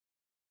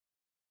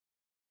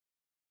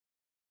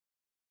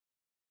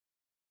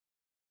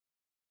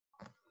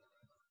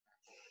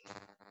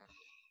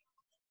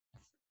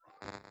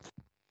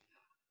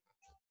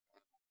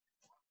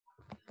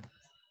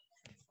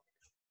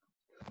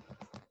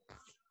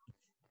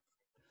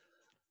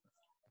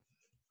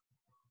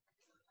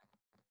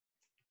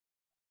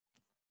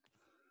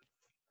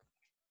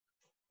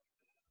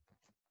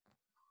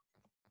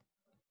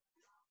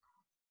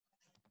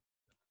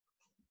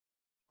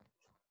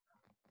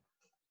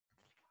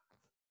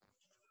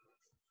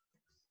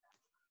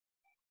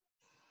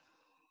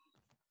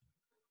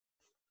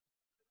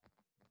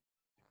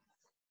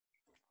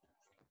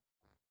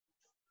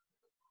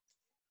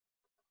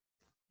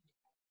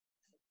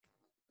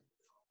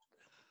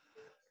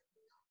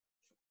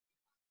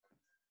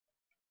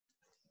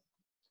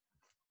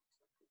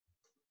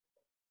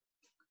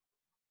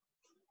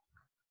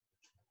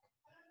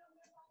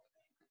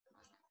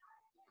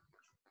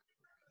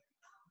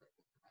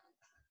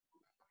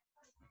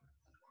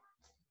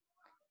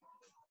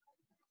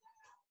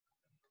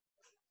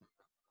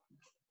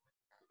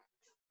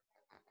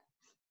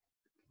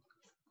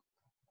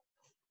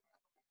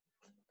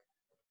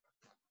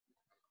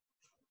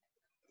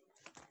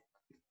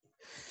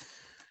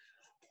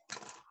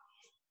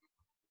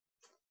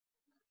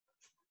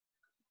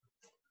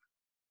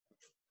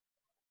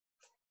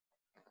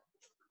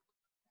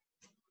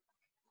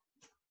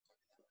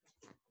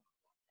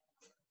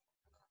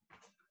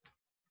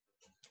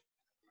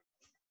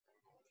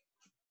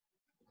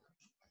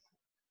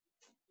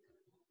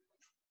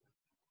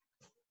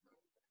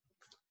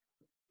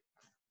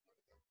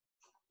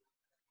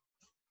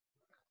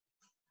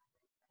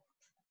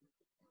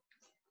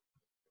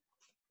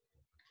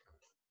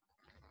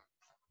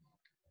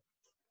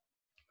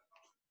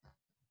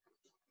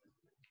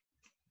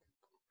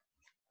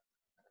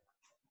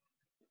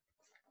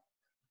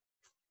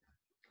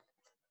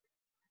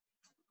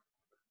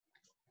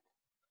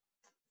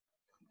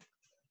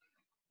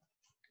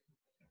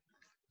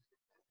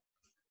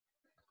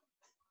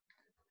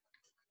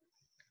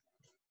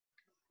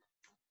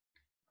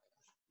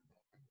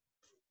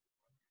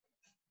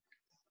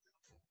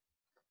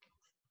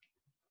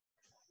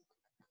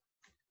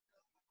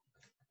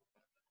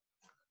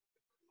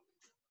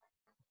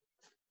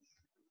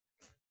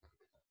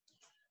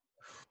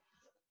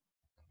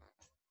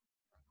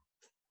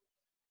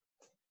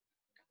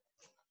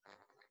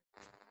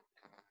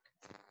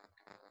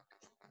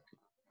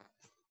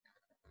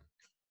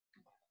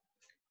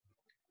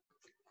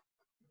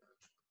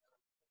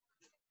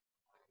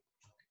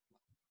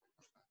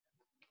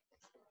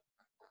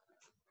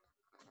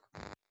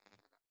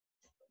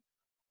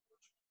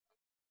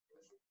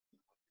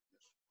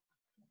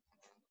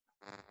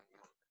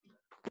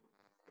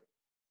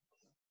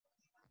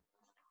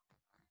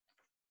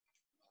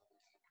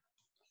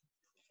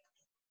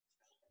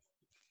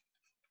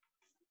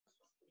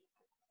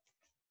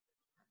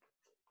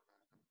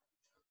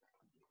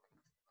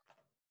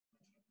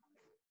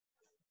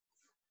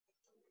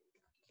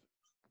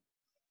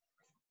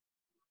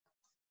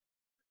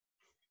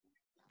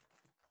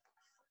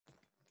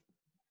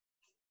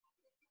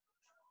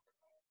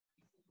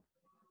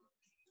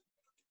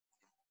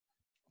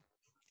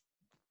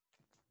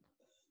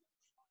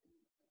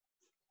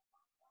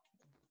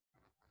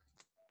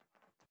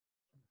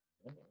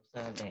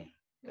upside down.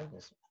 Go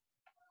this way.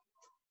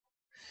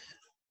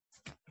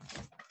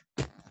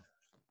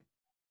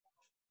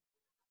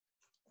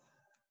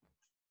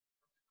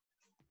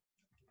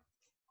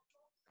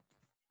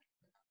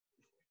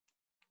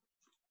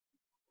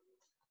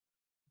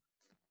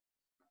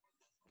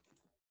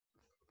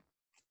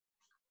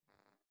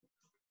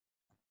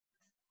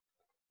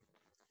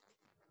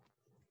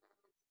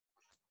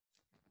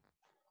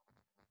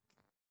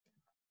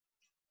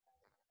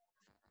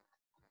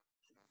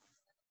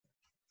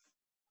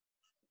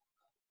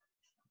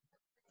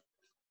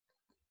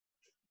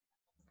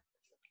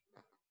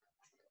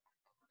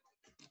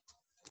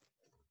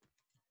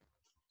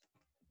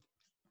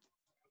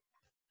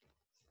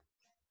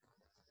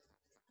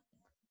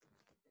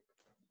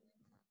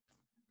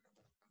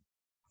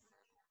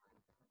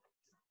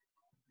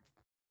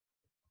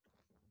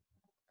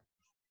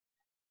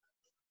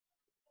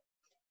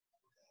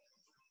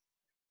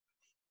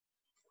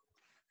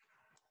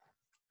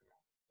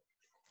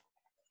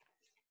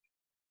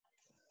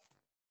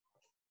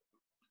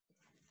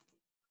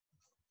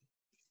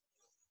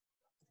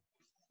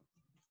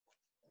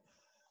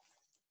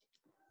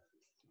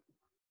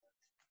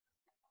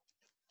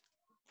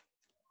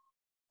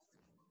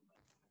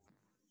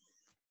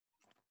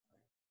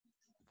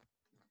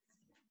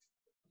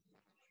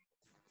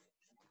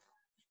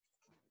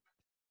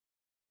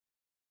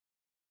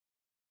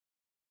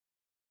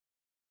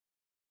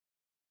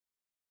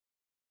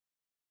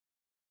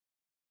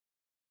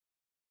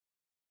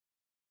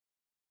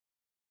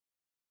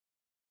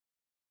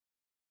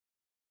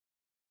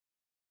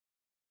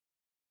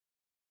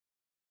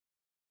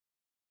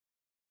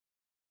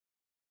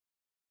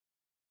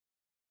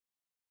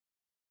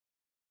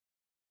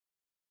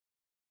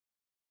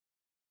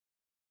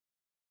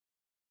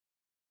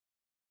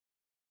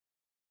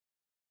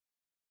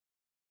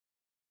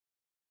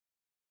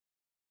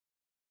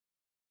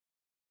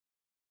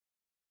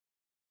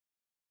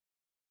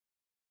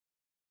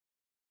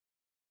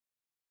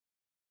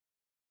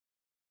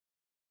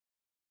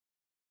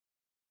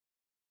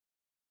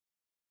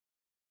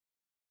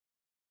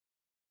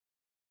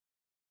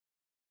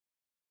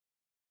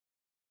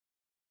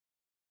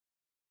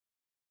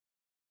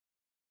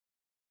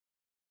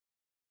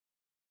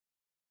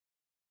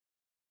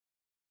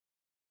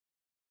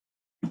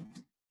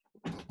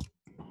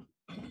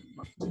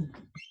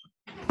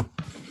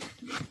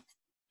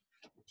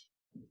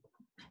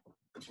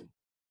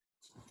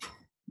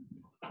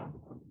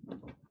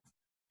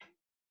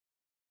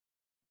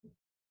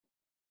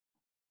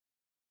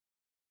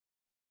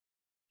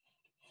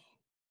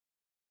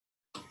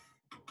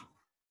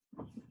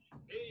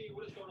 Hey,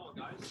 what is going on,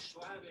 guys?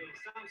 So I have a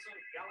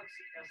Samsung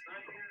Galaxy S9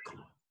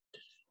 here.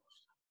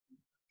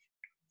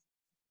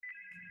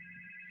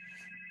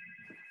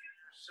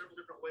 Several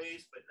different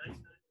ways, but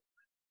 99.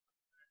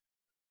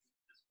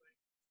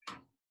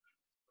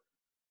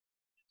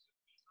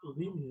 Will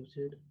be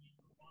muted.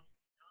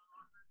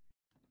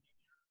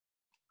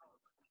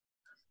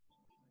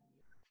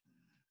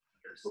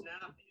 Here,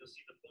 snap, and you'll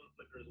see the phone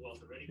flicker as well.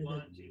 So ready?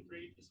 1, 2,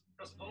 3. Just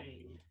press hold.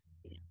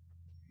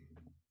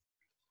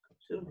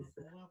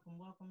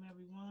 Welcome,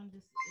 everyone.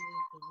 This is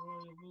the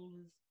Royal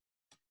Rulers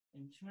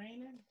in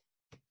Training.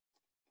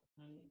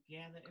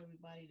 Gather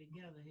everybody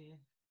together here.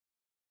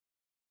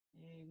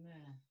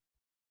 Amen.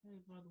 Hey,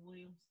 Brother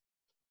Williams.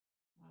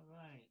 All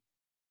right.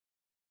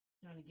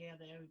 Trying to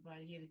gather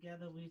everybody here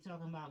together. We're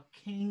talking about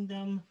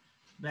kingdom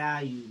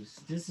values.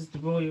 This is the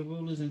Royal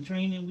Rulers in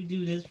Training. We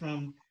do this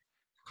from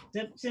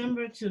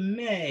September to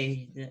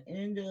May, the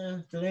end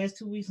of the last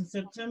 2 weeks in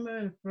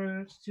September, the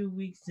first 2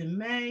 weeks in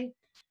May.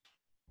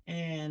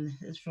 And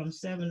it's from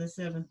 7 to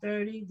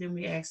 7:30. Then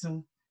we ask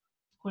some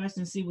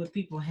questions, see what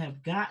people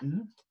have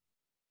gotten.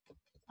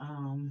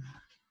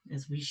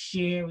 As we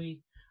share,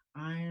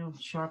 iron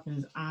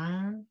sharpens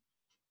iron,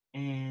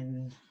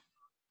 and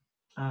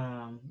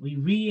we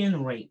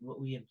reiterate what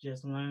we have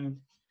just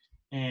learned.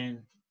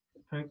 And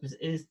the purpose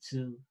is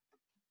to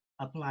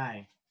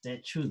apply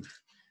that truth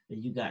that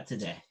you got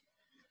today.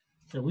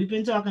 So we've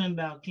been talking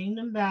about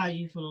kingdom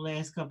value for the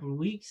last couple of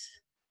weeks.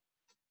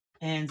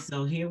 And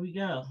so here we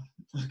go.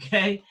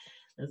 Okay,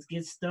 let's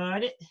get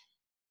started.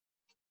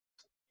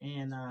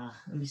 And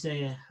let me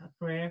say a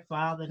prayer.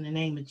 Father, in the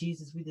name of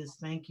Jesus, we just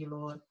thank you,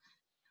 Lord,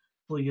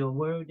 for your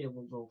word that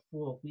will go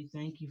forth. We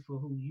thank you for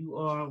who you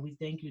are. We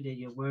thank you that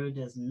your word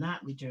does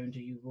not return to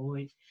you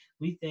void.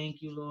 We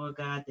thank you, Lord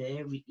God, that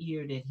every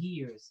ear that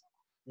hears,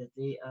 that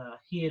they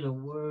hear the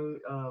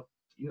word of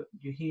you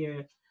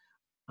hear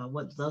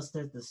what thus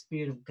says the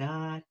Spirit of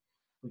God.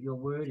 For your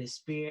word is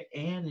spirit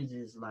and it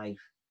is life.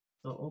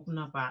 So open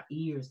up our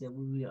ears that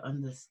we will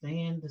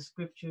understand the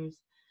scriptures,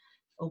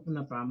 open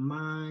up our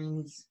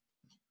minds,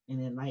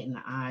 and enlighten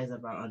the eyes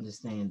of our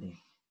understanding.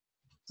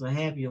 So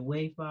have your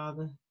way,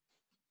 Father,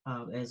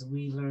 as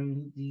we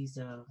learn these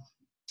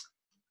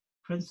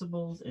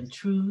principles and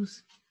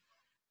truths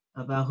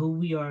about who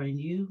we are in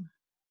you.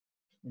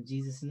 In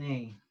Jesus'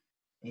 name,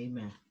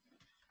 amen.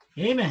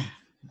 Amen.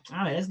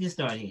 All right, let's get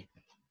started here.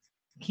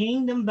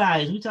 Kingdom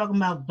values. We're talking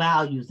about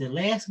values.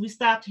 We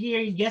stopped here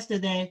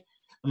yesterday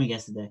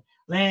yesterday,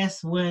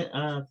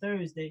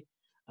 Thursday,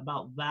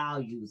 about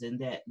values, and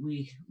that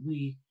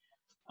we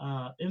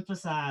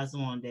emphasize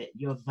on that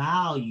your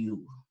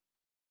value,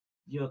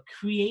 your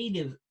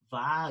creative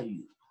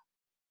value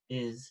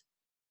is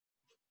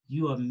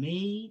you are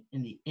made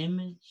in the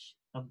image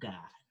of God.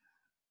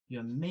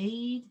 You're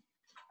made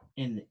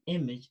in the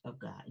image of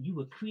God. You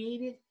were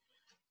created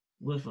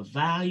with a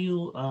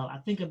value. I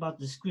think about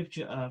the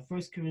scripture,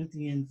 1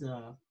 Corinthians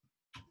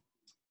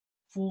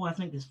 4, I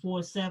think it's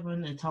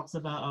 4:7, and talks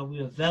about we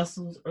are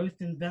vessels,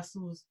 earthen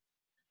vessels.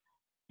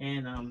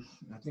 And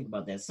I think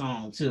about that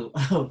song too,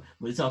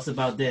 but it talks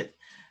about that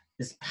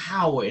there's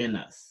power in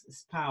us.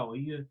 It's power.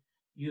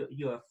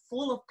 You're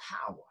full of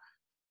power.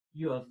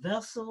 You're a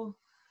vessel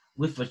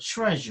with a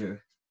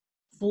treasure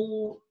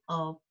full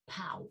of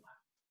power.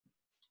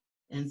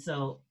 And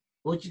so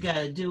what you got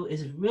to do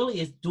is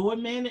it's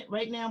dormant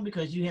right now,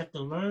 because you have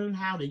to learn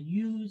how to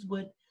use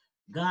what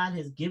God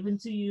has given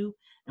to you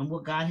and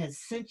what God has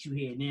sent you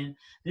here. Now,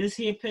 this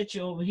here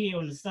picture over here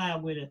on the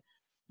side where it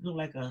look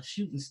like a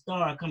shooting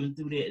star coming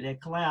through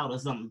that cloud or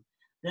something.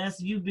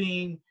 That's you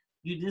being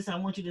you. I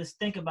want you to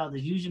think about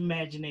this. Use your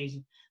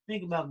imagination.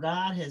 Think about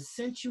God has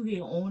sent you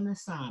here on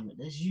assignment.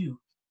 That's you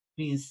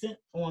being sent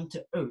onto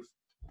earth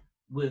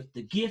with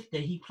the gift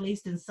that he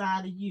placed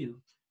inside of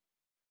you.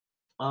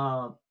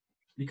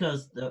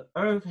 Because the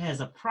earth has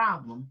a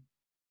problem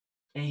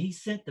and he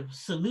sent the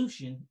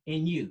solution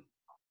in you.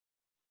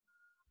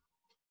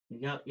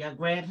 Y'all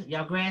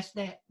grasp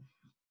that?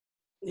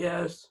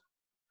 Yes.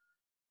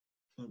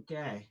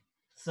 Okay.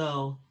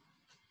 So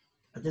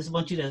I just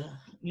want you to,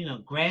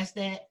 grasp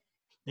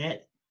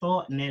that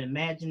thought and that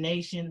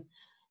imagination,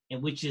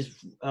 and which is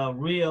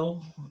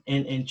real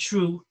and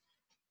true,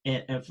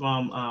 and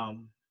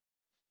from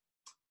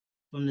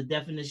the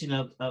definition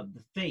of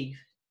the faith.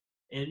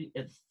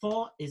 A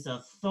thought is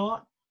a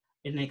thought,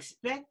 an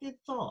expected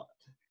thought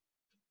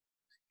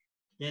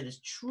that is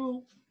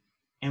true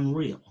and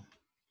real.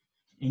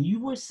 And you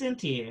were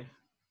sent here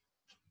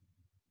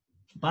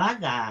by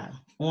God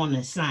on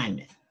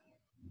assignment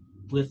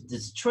with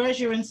this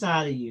treasure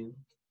inside of you.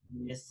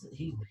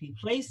 He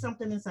placed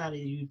something inside of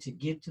you to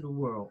give to the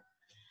world.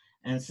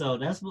 And so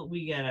that's what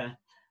we gotta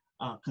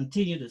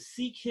continue to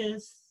seek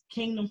his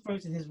kingdom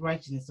first and his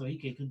righteousness, so he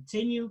can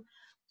continue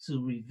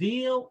to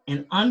reveal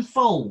and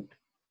unfold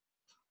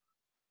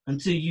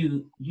until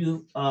you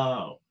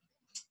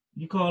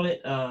call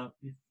it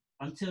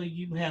until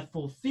you have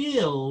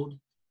fulfilled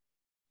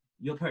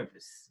your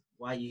purpose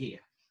while you're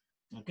here.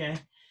 Okay,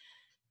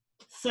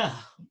 so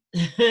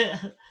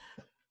let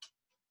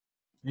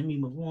me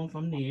move on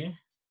from there.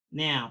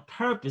 Now,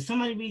 purpose.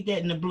 Somebody read that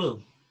in the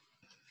blue.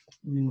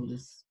 Let me move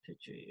this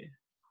picture here.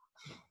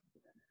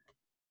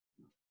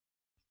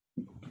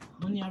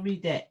 When y'all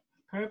read that,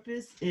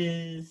 purpose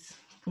is,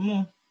 come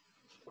on.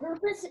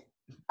 Purpose,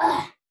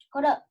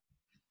 hold up.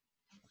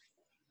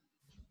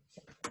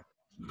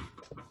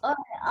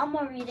 Okay, I'm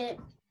gonna read it.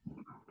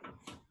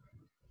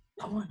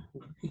 Come on.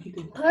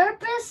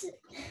 Purpose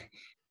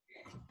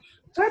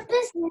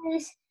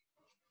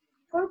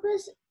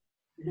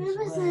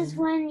is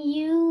when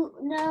you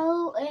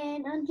know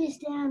and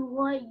understand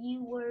what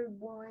you were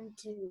born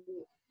to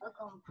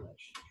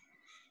accomplish.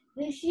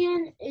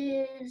 Vision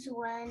is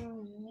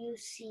when you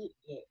see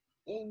it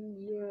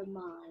in your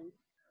mind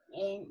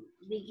and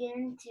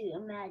begin to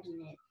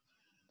imagine it.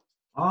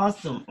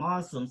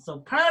 Awesome. So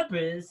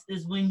purpose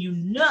is when you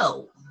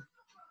know,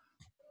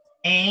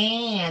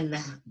 and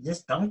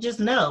don't just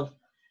know,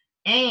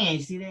 and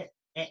you see that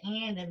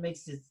and that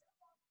makes it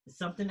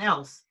something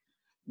else.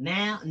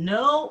 Now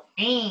know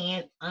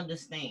and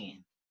understand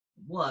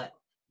what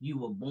you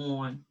were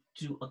born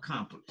to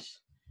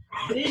accomplish.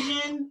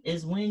 Vision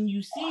is when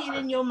you see it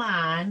in your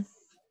mind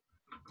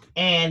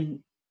and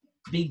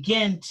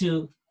begin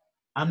to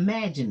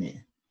imagine it.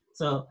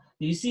 So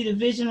do you see the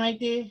vision right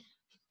there?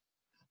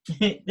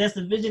 That's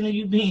the vision of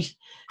you being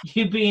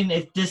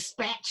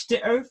dispatched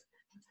to earth,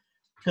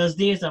 because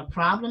there's a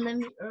problem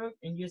in the earth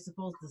and you're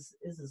supposed to,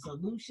 it's a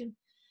solution.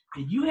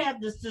 That you have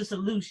the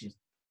solution.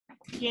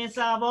 You can't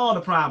solve all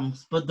the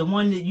problems, but the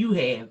one that you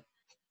have,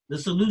 the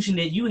solution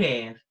that you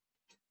have,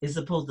 is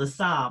supposed to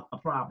solve a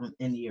problem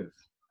in the earth.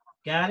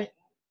 Got it?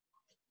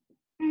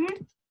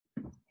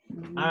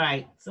 Mm-hmm. All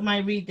right.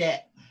 Somebody read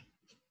that.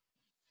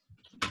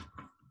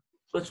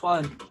 Which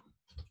one?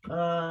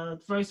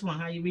 First one.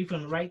 How you read,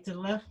 from the right to the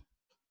left?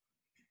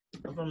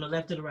 Or from the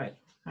left to the right?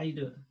 How you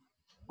do it?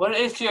 What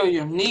is your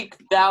unique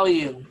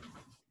value?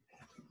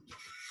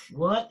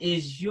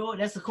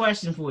 That's a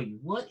question for you.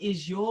 What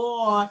is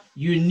your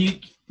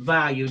unique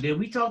value? Then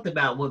we talked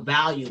about what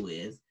value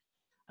is.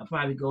 I'll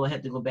probably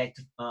have to go back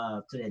to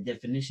that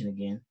definition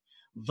again.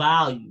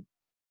 Value.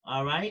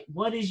 All right.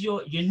 What is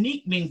your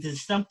unique? Means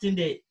it's something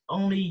that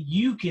only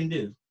you can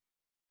do.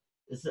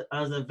 It's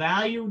a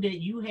value that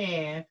you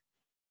have,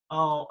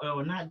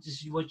 or not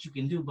just what you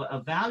can do, but a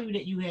value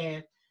that you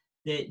have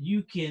that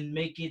you can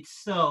make it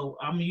so.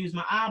 I'm gonna use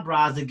my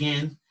eyebrows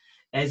again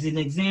as an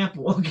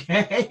example,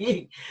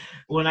 okay?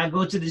 When I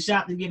go to the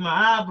shop to get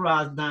my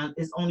eyebrows done,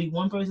 it's only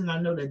one person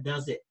I know that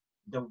does it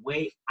the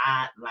way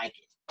I like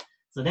it.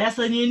 So that's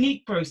a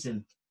unique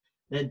person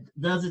that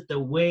does it the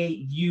way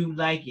you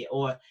like it,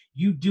 or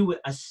you do it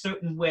a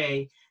certain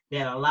way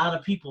that a lot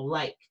of people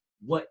like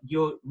what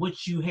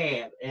you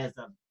have as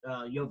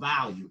your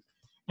value.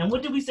 And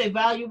what did we say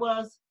value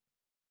was?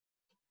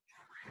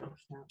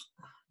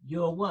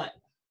 Your what?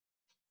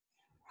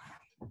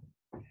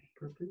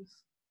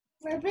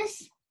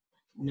 Purpose?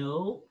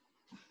 No.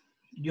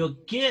 Your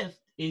gift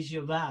is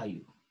your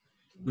value.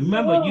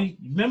 Remember,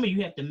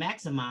 you have to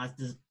maximize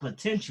the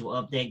potential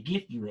of that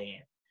gift you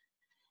have.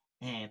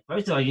 And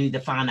first of all, you need to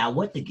find out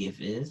what the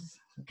gift is.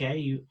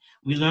 Okay,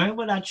 we learn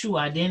what our true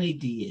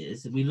identity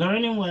is. We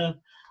learning what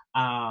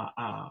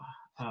our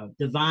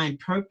divine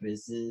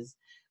purpose is,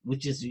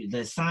 which is the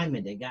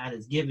assignment that God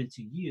has given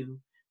to you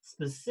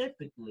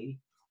specifically.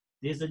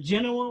 There's a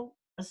general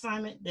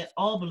assignment that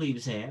all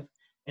believers have,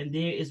 and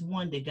there is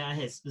one that God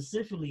has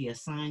specifically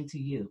assigned to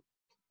you.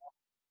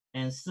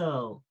 And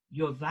so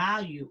your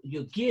value,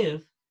 your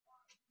gift,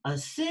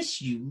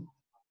 assists you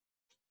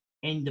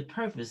in the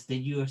purpose that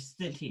you are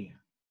sent here.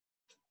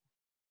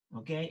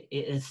 Okay,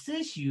 it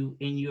assists you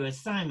in your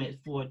assignment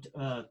for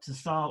to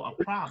solve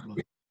a problem.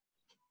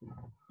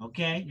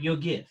 Okay, your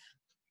gift.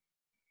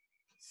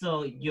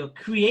 So your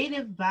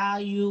creative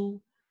value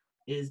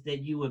is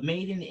that you were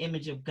made in the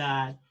image of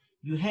God.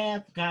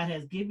 God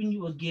has given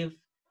you a gift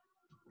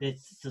that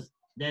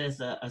is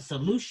a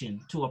solution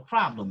to a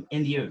problem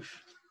in the earth.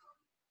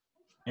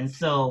 And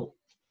so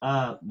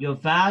your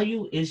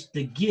value is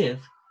the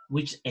gift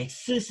which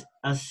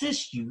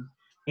assists you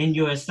in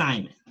your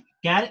assignment.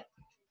 Got it?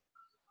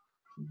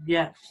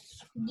 Yes.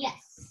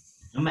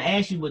 Yes. I'm going to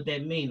ask you what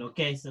that means,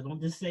 okay? So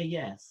don't just say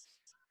yes.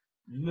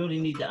 You really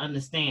need to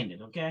understand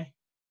it, okay?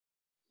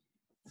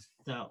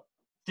 So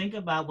think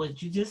about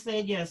what you just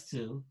said yes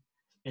to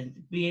and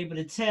be able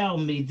to tell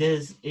me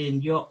this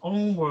in your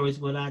own words,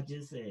 what I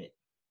just said.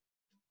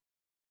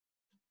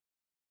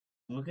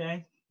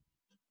 Okay?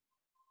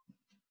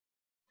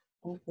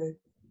 Okay.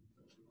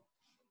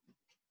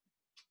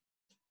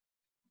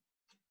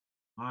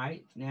 All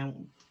right. Now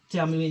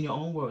tell me in your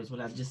own words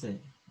what I just said.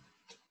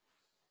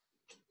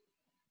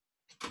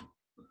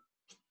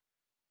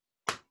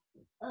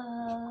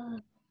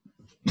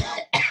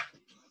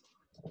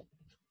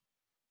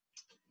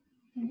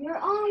 Your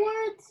own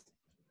words?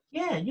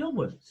 Yeah, your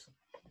words.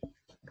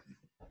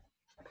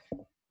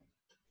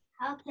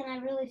 How can I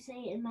really say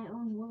it in my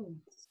own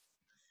words?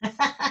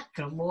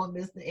 Come on,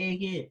 Mr.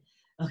 Egghead.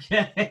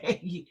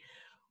 Okay.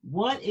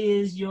 What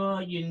is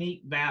your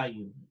unique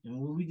value? And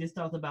we just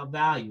talked about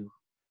value.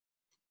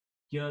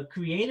 Your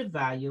creative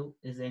value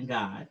is in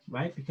God,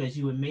 right? Because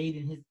you were made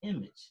in his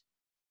image,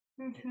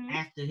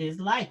 after his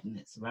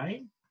likeness,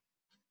 right?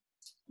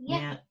 Yeah.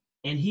 Now,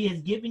 and he has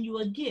given you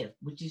a gift,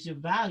 which is your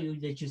value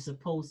that you're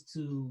supposed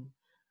to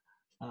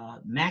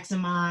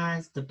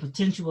maximize the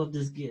potential of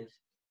this gift.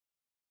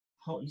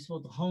 You're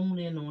supposed to hone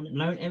in on it,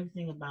 learn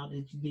everything about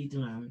it you need to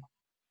learn.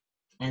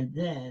 And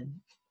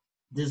then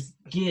this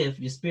gift,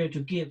 your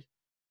spiritual gift,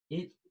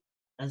 it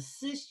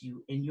assists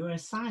you in your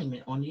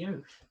assignment on the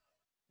earth.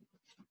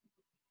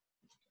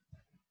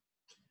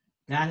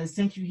 God has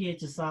sent you here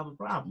to solve a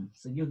problem.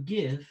 So your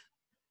gift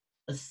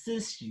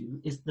assists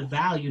you. It's the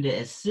value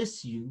that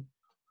assists you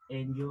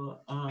in your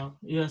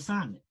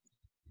assignment.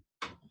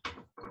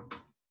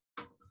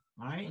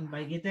 All right,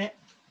 anybody get that?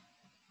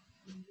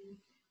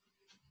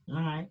 All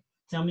right,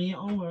 tell me your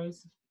own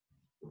words.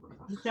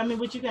 Just tell me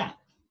what you got.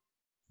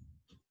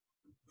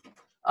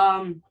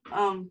 Hold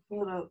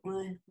up,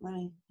 let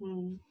me.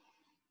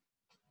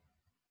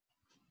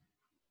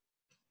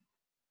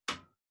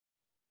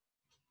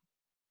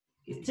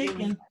 It's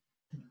ticking.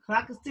 The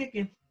clock is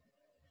ticking.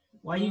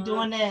 While you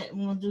doing that,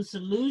 we're gonna do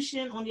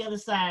solution on the other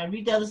side.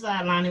 Read the other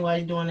side, Lonnie, while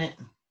you're doing that.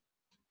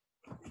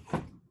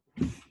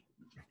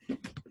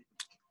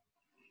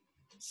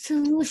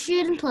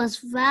 Solution plus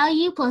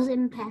value plus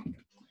impact.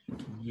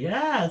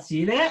 Yeah,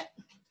 see that?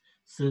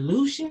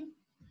 Solution,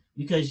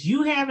 because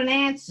you have an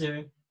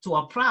answer to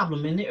a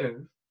problem in the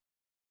earth.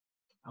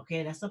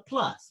 Okay, that's a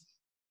plus.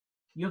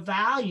 Your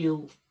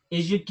value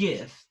is your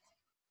gift.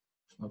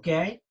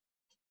 Okay?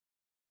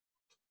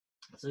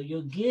 So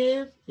your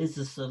gift is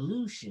a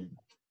solution.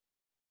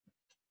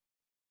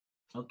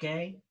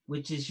 Okay?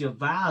 Which is your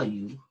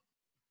value.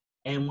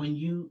 And when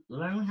you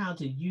learn how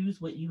to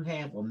use what you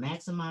have or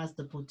maximize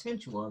the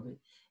potential of it,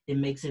 it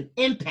makes an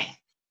impact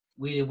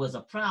where there was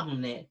a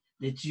problem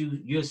that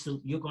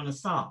you're going to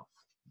solve.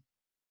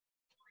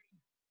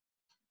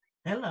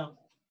 Hello.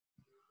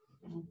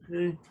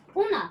 Okay.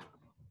 Una,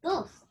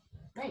 dos,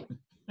 tres.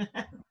 All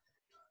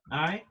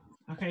right.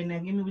 Okay, now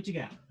give me what you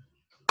got.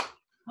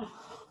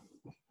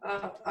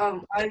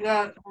 I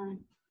got my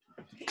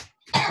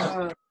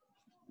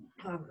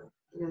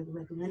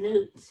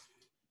notes.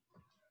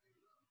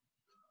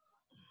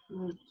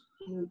 What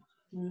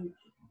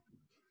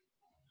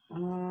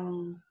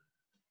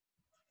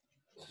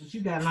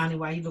you got, Lonnie,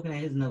 while you looking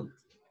at his notes?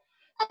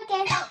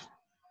 Okay.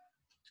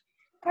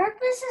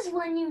 Purpose is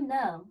when you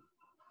know.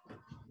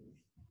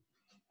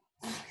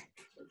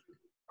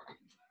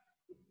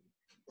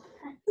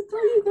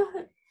 tell you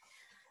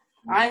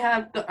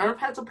that. The earth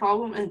has a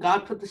problem and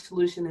God put the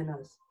solution in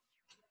us.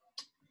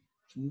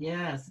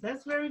 Yes,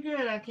 that's very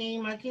good. I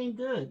came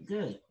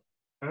good.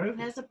 Earth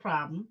has a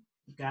problem.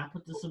 God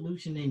put the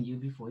solution in you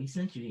before he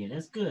sent you here.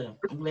 That's good.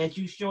 I'm glad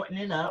you shorten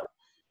it up,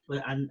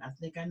 but I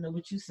think I know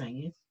what you're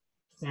saying.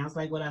 Sounds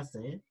like what I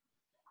said.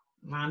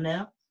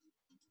 Lionel,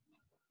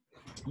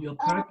 your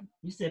purpose.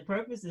 You said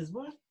purpose is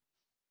what?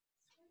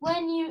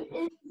 When you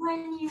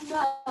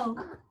know.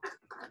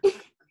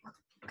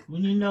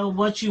 When you know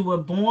what you were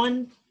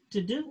born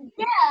to do.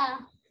 Yeah.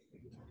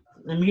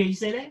 Let me hear you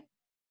say that.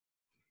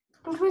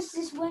 Purpose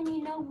is when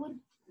you know what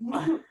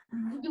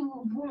you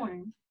were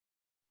born.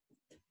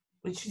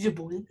 What you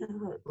born?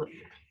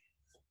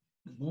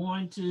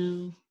 Born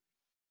to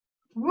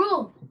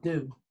Rule.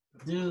 Do.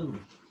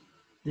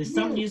 There's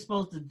something you're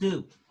supposed to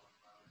do.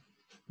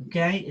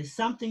 Okay? It's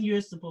something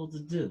you're supposed to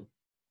do.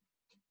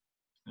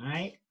 All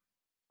right?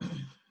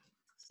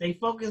 Stay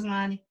focused,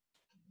 Lonnie.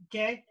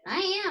 Okay?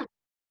 I am.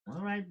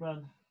 All right,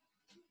 brother.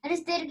 I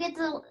just didn't get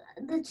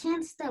the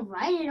chance to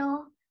write it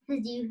all.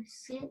 Did you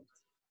skip?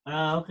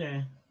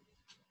 Okay.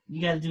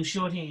 You got to do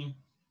shorthand.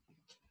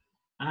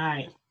 All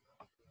right.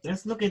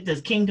 Let's look at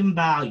this kingdom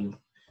value.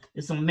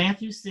 It's on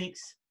Matthew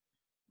 6,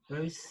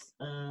 verse,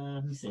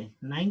 let me see,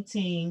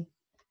 19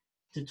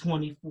 to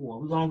 24.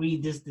 We're going to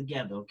read this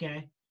together,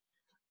 okay?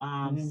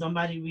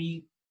 Somebody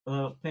read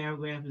a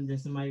paragraph and then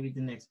somebody read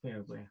the next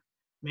paragraph.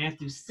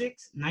 Matthew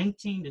 6,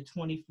 19 to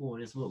 24.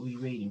 That's what we're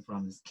reading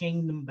from. It's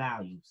kingdom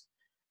values.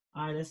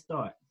 All right, let's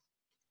start.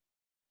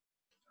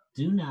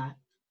 Do not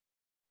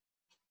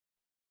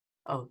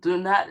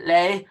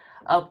lay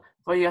up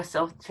for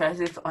yourself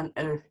treasures on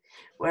earth,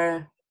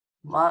 where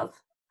moth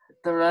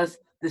the rust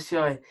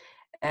destroy,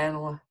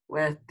 and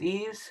where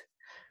thieves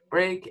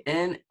break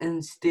in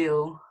and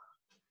steal.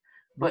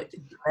 But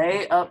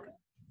lay up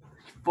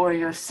for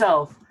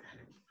yourself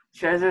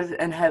treasures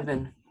in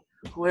heaven,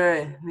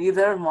 where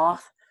neither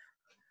moth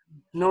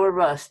nor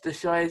rust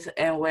destroys,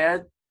 and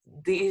where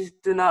these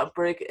do not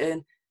break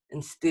in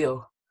and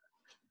steal.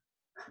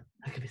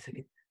 Give me a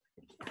second.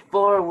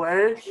 For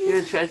where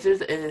your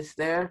treasures is,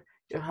 there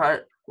your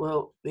heart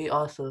will be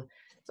also.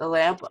 The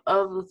lamp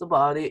of the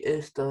body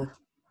is the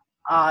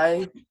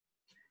eye,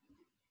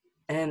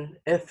 and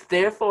if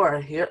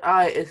therefore your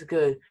eye is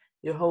good,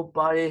 your whole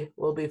body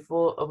will be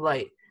full of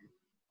light.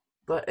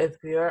 But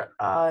if your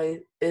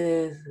eye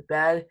is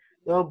bad,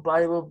 your whole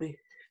body will be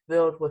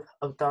filled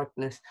of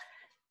darkness.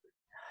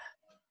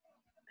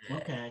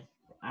 Okay,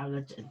 I'll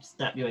let you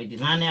stop you right there.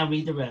 Now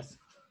read the rest.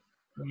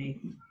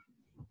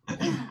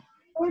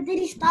 Where did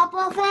he stop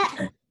off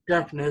at?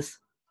 Darkness.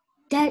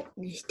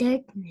 Darkness.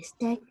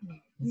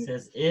 It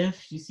says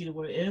if. You see the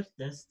word if?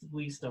 That's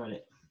where you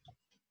started.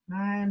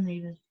 I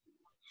need it.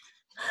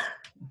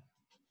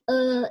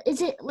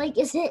 Is it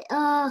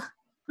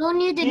go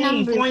near the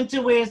number? Point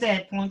to where it's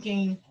at. Point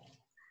King.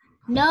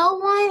 No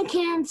one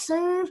can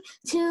serve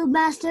two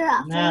masters.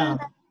 No.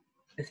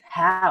 It's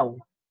how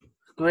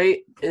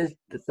great is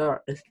the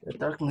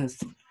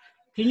darkness.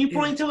 Can you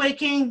point to it,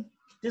 King?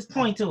 Just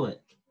point to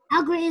it.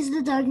 How great is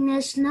the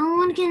darkness? No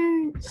one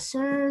can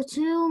serve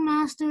two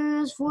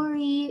masters, for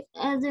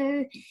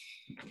either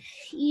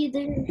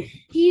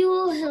he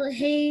will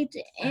hate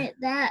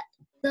that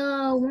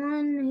the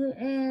one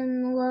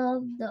and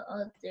love the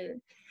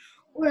other,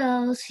 or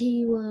else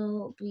he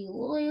will be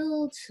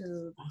loyal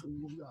to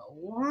the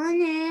one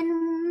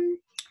and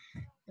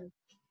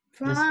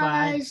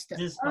despise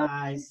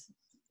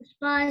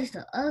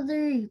the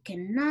other. You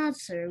cannot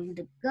serve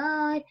the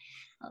God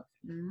of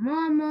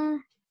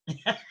Mama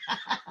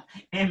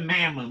and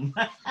Mammon.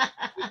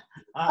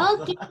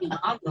 Okay.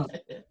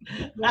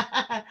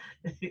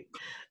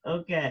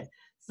 Okay.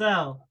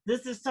 So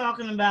this is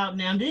talking about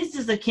now. This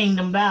is a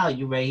kingdom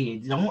value right here.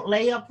 Don't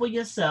lay up for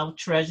yourself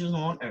treasures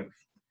on earth,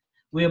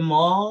 where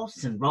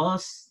moths and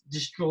rust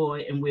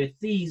destroy, and where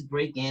thieves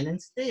break in and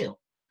steal.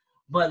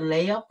 But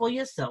lay up for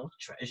yourself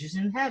treasures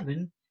in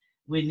heaven,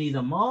 where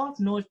neither moth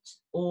nor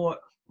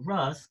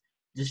rust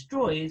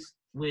destroys,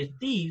 where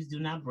thieves do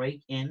not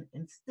break in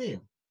and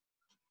steal.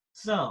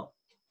 So,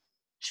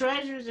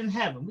 treasures in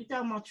heaven. We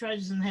talking about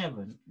treasures in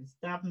heaven. It's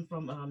stopping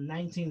from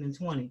 19 and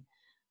 20.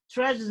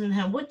 Treasures in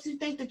heaven. What do you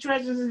think the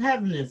treasures in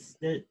heaven is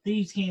that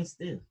thieves can't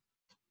steal?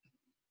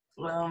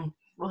 I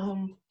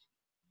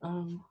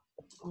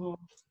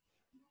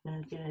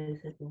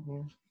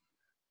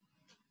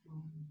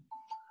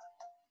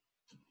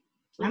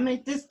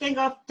mean, just think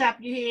off the top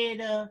of your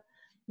head,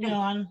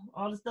 on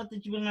all the stuff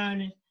that you've been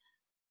learning.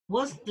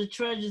 What's the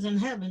treasures in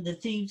heaven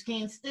that thieves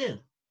can't steal?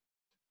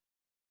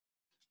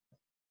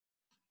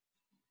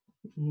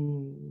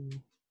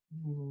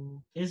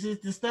 Is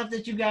it the stuff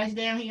that you guys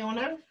down here on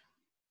earth?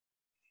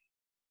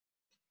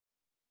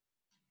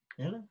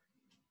 Hello?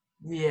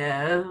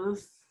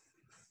 Yes.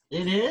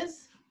 It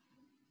is?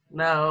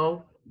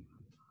 No.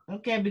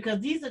 Okay, because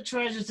these are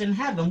treasures in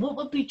heaven. What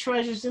would be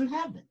treasures in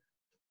heaven?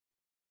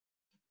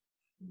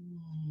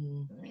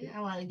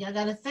 Y'all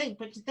gotta think.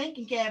 Put your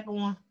thinking cap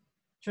on.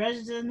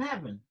 Treasures in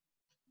heaven.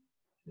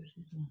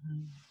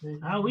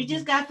 Oh, we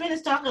just got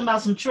finished talking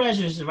about some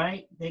treasures,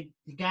 right? That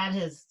God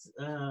has,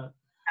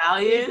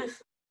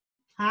 Values?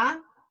 huh?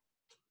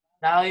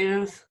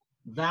 Values?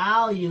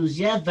 Values,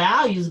 yeah,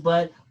 values,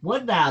 but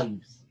what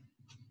values?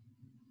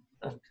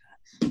 Okay.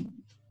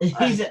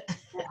 He said,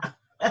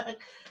 My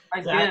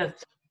So I-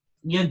 gift.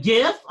 your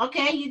gift,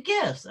 okay, your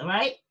gifts, all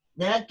right?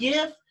 That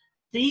gift,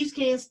 thieves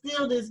can't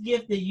steal this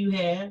gift that you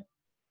have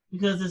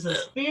because it's a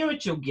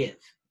spiritual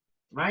gift,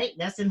 right?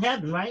 That's in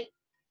heaven, right?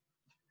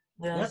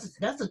 Yes.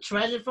 That's a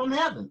treasure from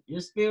heaven,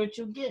 your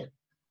spiritual gift.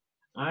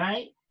 All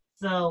right.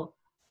 So,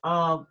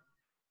 what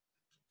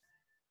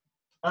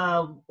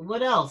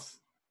else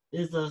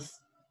is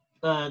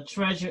a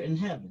treasure in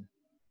heaven?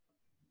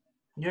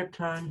 Your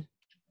turn.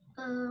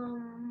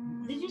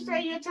 Did you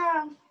say your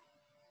time?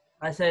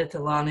 I say it to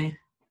Lonnie.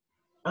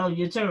 Oh,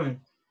 your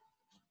turn.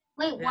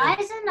 Wait, why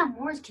isn't the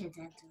Moore's kids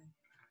answering?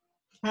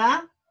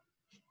 Huh?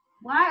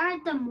 Why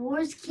aren't the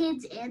Moore's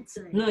kids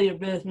answering? Know your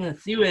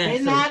business. You They're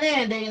answer. not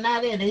in. They're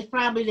not in. It's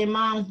probably their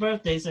mom's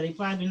birthday, so they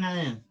probably not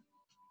in.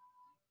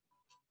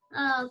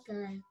 Oh,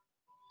 okay.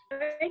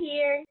 Right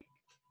here.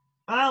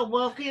 Oh,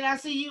 well, can I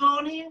see you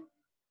on here?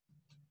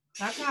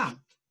 How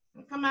come?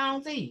 How come I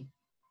don't see you?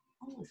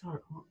 Oh, it's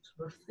our aunt's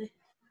birthday.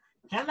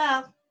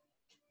 Hello.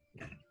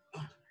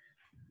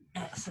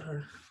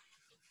 Answer.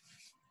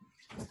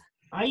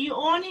 Are you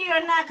on here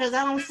or not? Because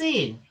I don't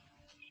see it.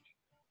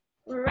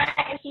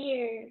 Right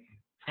here.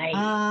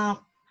 Oh,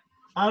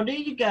 there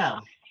you go.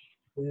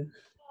 Yeah.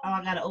 Oh,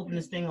 I got to open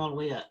this thing all the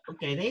way up.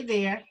 Okay, they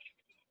there.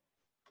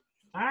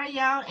 All right,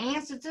 y'all.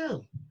 Answer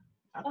too.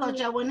 I thought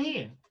y'all wasn't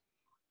here.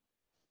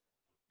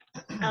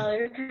 Oh,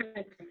 they're kind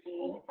of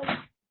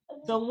confused.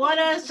 So what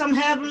are some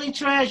heavenly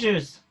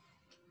treasures?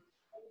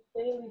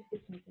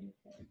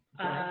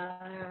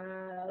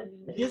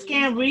 Just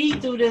can't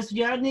read through this.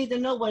 Y'all need to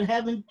know what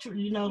heaven,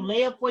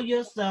 lay up for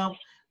yourself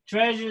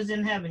treasures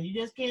in heaven. You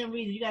just can't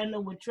read it. You got to know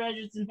what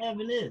treasures in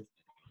heaven is.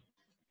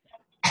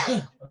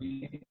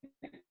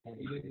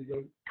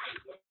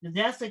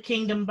 That's a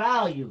kingdom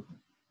value.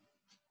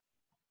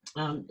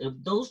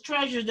 Those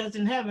treasures that's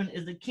in heaven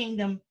is the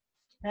kingdom.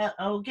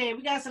 Okay,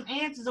 we got some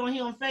answers on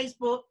here on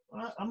Facebook.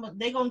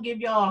 They're going to give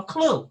y'all a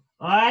clue.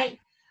 All right.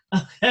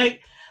 Okay.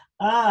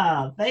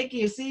 Thank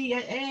you. See,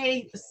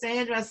 hey,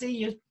 Sandra, I see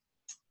you.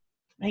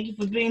 Thank you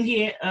for being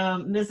here.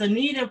 Miss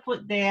Anita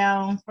put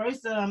down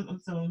first.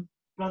 Some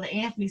Brother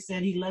Anthony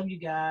said he loved you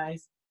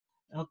guys.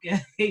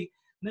 Okay,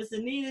 Miss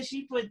Anita,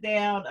 she put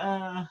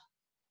down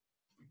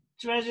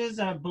treasures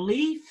are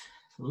belief,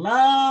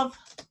 love.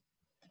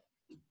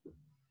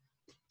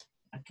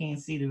 I can't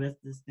see the rest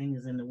of this thing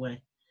is in the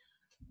way.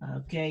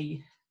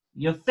 Okay,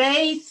 your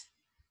faith.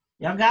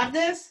 Y'all got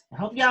this? I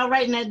hope y'all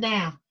writing that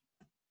down.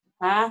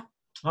 Huh?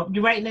 Hope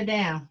you're writing it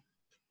down.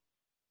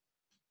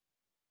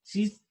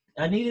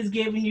 Anita's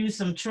giving you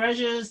some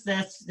treasures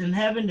that's in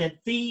heaven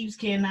that thieves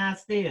cannot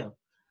steal.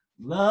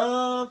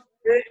 Love,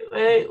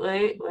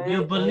 Wait.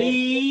 your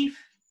belief,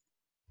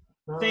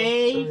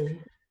 faith. Wait.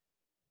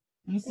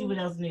 Let me see what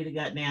else Anita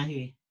got down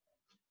here.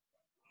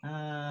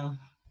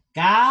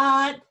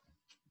 God,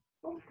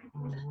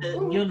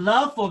 your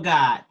love for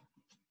God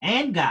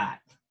and God.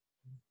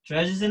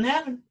 Treasures in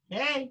heaven.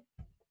 Hey.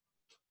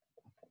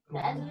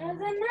 Treasures in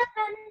heaven.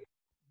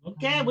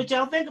 Okay, what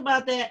y'all think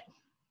about that?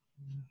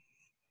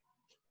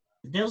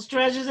 Those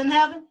treasures in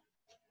heaven?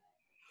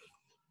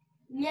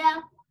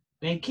 Yeah.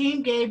 And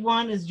Kim gave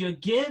one as your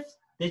gift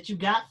that you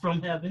got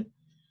from heaven.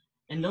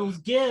 And those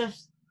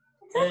gifts,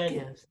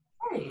 Gifts.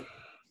 Hey.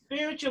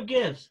 spiritual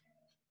gifts.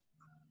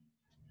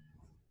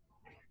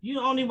 You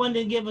the only one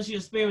that give us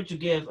your spiritual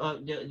gift,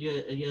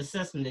 your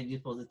assessment that you're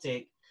supposed to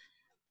take.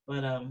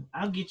 But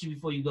I'll get you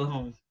before you go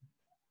home.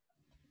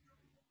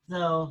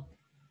 So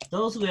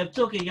those who have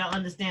took it, y'all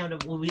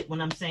understand what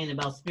I'm saying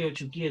about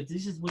spiritual gifts.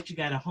 This is what you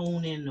got to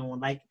hone in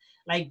on.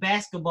 Like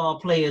basketball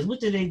players,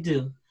 what do they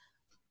do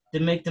to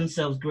make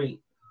themselves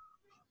great?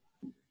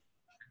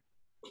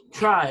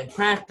 Try.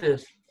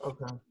 Practice.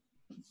 Okay.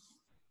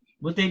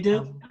 What they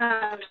do?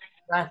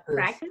 Practice.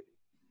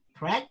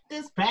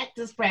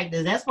 Practice.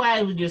 That's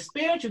why with your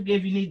spiritual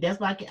gift, you need. That's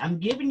why I'm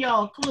giving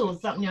y'all a clue of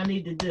something y'all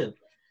need to do.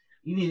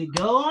 You need to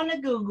go on to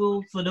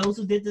Google for those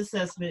who did the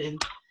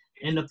assessment,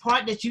 and the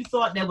part that you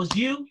thought that was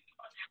you.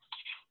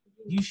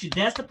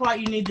 That's the part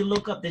you need to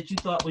look up that you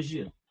thought was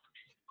you.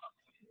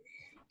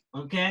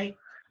 Okay?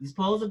 You're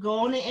supposed to go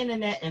on the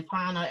internet and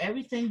find out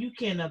everything you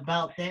can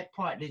about that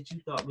part that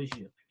you thought was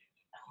you.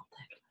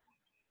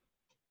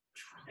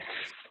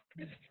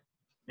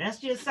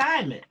 That's your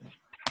assignment.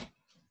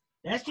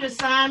 That's your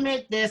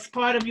assignment. That's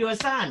part of your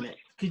assignment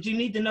because you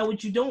need to know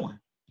what you're doing.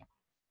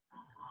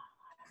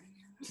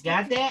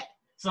 Got that?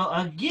 So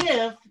a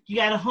gift, you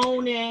got to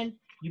hone in.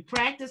 You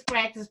practice.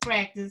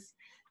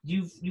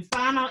 You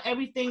find out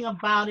everything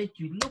about it.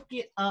 You look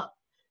it up.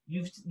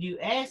 You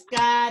ask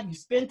God. You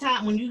spend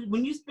time when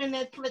you spend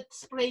that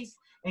place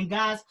in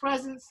God's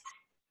presence.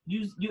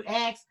 You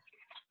ask,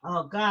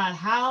 oh God,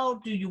 how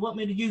do you want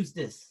me to use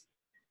this?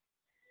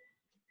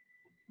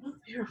 Move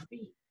your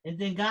feet. And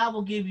then God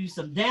will give you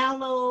some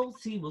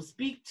downloads. He will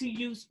speak to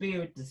you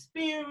spirit to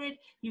spirit.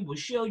 He will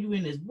show you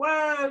in his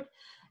word.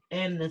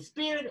 And the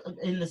spirit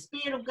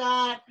of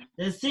God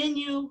that's in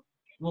you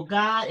will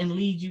guide and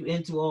lead you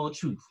into all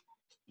truth.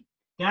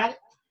 Got it?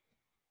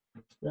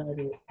 Got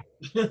it.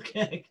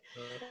 Okay.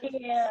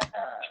 Yeah.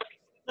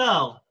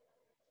 So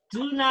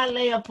do not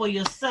lay up for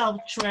yourself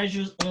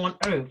treasures on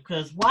earth.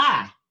 Because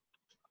why?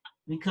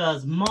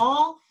 Because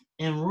moth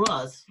and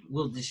rust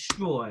will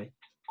destroy,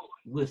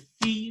 with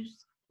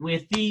thieves, where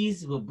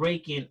thieves will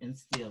break in and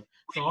steal.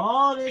 So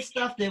all this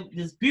stuff,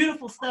 this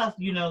beautiful stuff,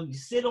 you know, you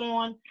sit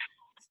on,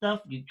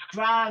 stuff you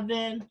drive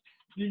in,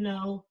 you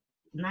know,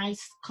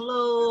 nice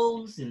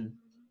clothes and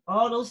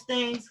all those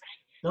things.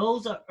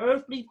 Those are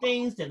earthly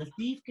things that a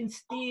thief can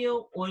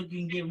steal, or it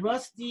can get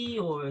rusty,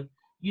 or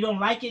you don't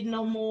like it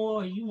no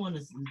more, or you want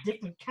a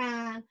different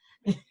kind.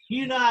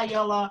 You know how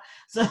y'all are.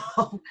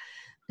 So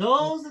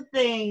those are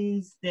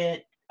things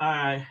that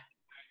are,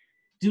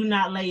 do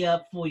not lay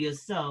up for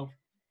yourself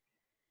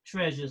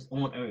treasures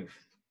on earth.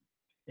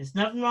 There's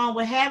nothing wrong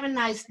with having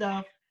nice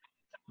stuff,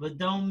 but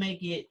don't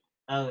make it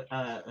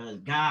a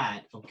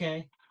god,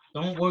 okay?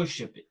 Don't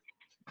worship it.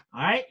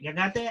 All right, y'all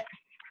got that?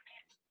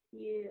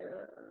 Yeah.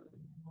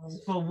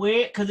 For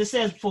where, because it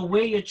says, for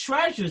where your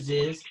treasures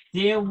is,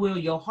 there will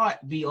your heart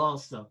be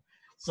also.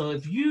 So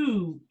if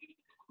you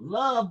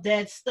love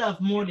that stuff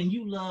more than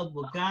you love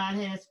what God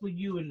has for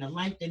you and the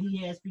life that he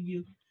has for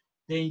you,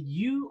 then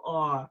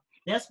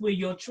that's where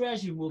your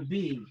treasure will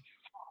be.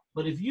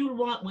 But if you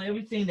want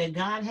everything that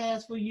God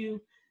has for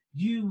you,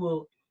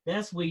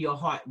 that's where your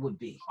heart would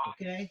be,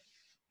 okay?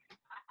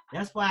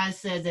 That's why it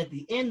says at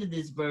the end of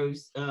this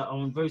verse,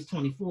 on verse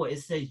 24, it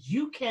says,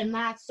 you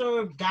cannot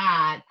serve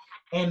God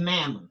and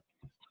mammon.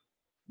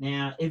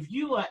 Now, if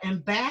you are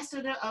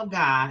ambassador of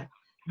God,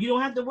 you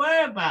don't have to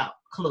worry about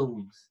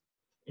clothes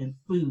and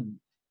food.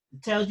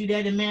 It tells you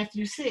that in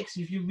Matthew 6.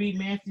 If you read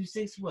Matthew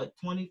 6,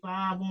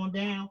 25 on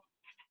down,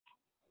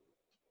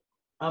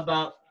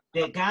 about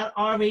that God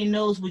already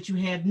knows what you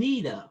have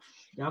need of.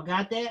 Y'all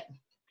got that?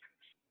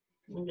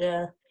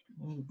 Yeah.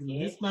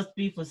 This must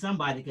be for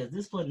somebody, because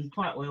this wasn't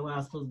part where I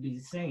was supposed to be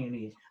saying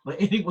here. But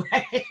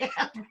anyway,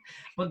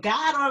 but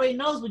God already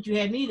knows what you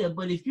have need of.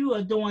 But if you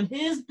are doing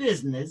his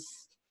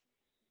business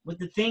with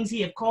the things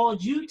he have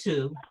called you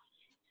to,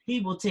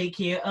 he will take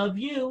care of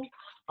you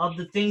of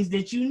the things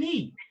that you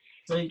need.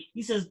 So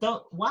he says,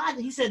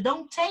 he said,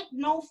 don't take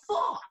no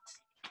thought.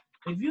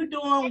 If you're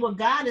doing what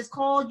God has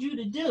called you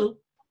to do,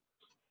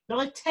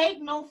 don't take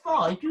no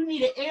thought. If you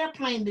need an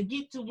airplane to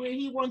get to where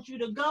he wants you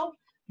to go,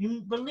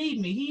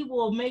 believe me, he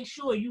will make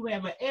sure you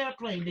have an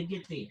airplane to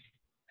get there.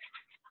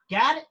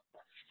 Got it?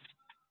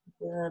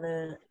 Got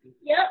it.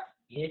 Yep.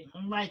 Yeah.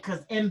 Right,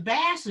 because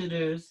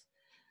ambassadors,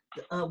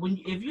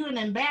 if you're an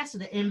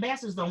ambassador,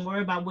 ambassadors don't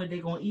worry about what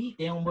they're going to eat.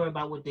 They don't worry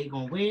about what they're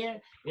going to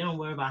wear. They don't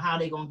worry about how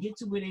they're going to get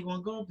to where they're going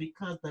to go,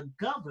 because the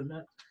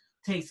governor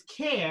takes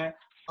care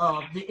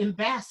of the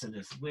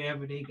ambassadors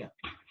wherever they go.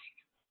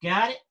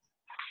 Got it?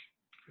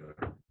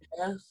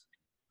 Yes.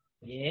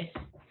 Yeah.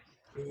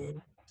 Yeah.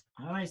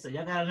 All right, so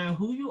y'all gotta learn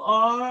who you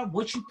are,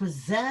 what you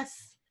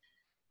possess,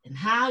 and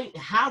how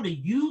to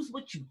use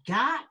what you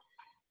got,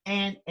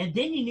 and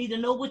then you need to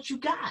know what you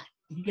got.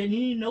 You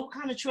need to know what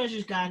kind of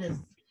treasures God has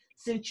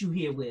sent you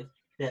here with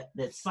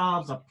that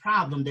solves a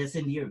problem that's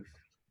in the earth.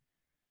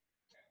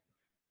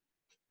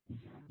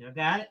 Y'all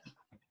got it?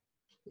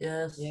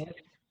 Yes. Yeah.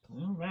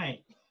 All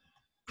right.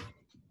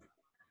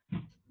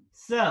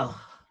 So,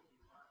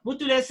 what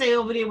do that say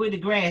over there with the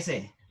grass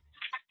at?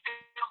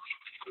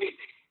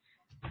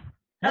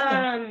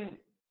 Hello.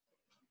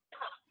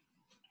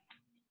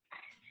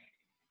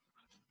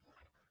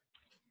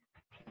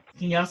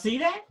 Can y'all see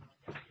that?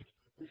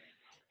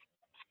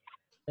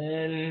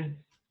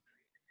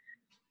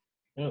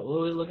 What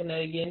were we looking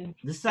at again?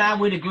 The side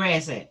where the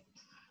grass at.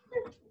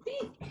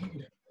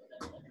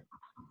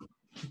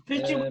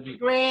 Picture with the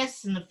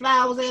grass and the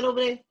flowers at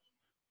over there.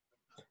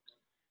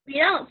 We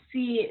don't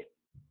see it.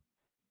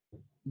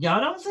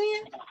 Y'all don't see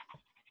it?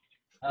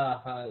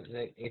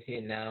 It's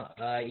here now.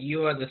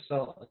 You are the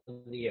salt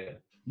of the earth.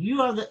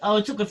 You are the. Oh,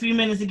 it took a few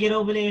minutes to get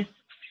over there.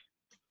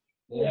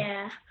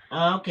 Yeah.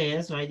 Oh, okay,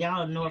 that's right.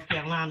 Y'all in North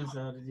Carolina,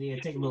 so yeah,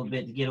 take a little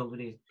bit to get over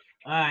there.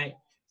 All right.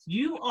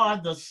 You are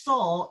the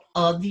salt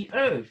of the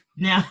earth.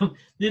 Now,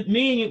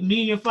 me and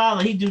your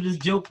father, he do this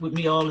joke with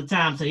me all the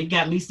time, so he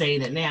got me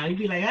saying it now. He'd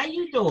be like, "How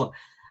you doing?"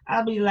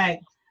 I'll be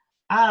like,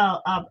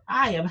 I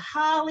am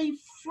highly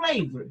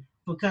flavored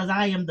because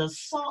I am the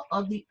salt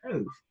of the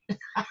earth."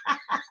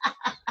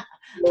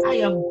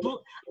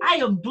 I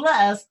am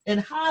blessed and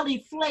highly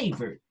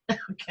flavored,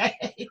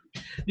 okay,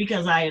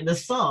 because I am the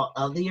salt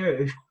of the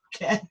earth.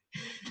 Okay,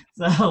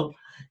 so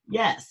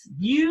yes,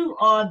 you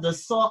are the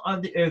salt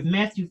of the earth.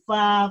 Matthew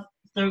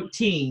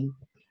 5:13,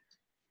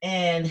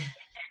 and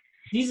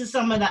these are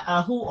some of the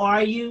who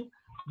are you?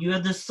 You are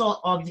the salt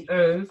of the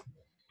earth,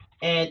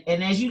 and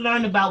as you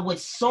learn about what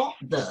salt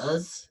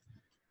does,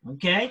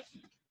 okay,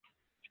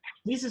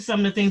 these are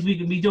some of the things we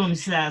can be doing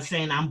besides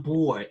saying I'm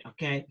bored.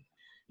 Okay.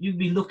 you'd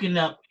be looking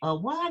up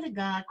why did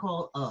God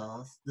call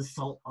us the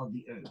salt of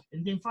the earth,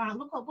 and then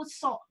look up what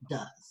salt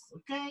does.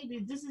 Okay,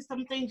 this is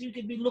some things you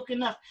could be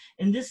looking up,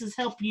 and this has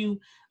helped you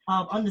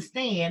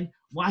understand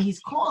why He's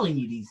calling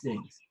you these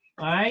things.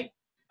 All right.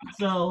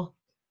 So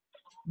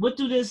what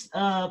do this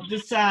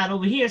side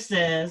over here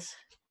says?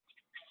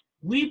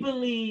 We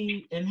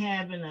believe in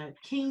having a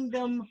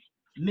kingdom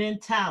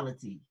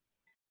mentality.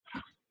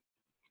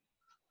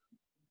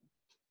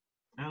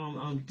 I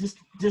don't just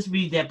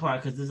read that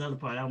part, because this other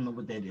part I don't know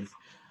what that is.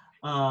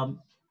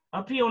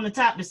 Up here on the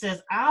top it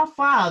says, "Our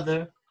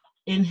Father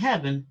in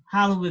heaven,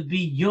 hallowed be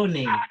your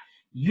name.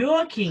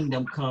 Your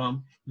kingdom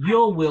come.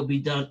 Your will be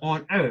done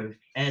on earth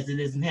as it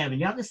is in heaven."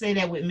 Y'all can say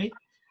that with me.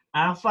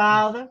 Our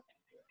Father.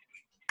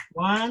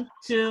 1,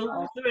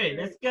 2, 3.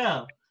 Let's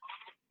go.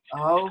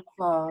 Our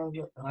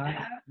Father.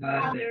 Our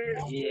Father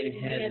in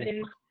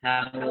heaven,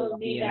 hallowed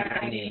be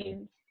thy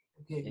name.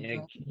 Okay.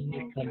 Your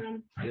kingdom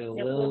come, your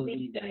will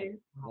be done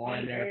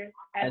on earth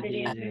as it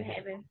is in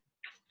heaven.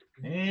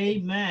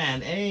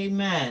 Amen.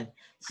 Amen.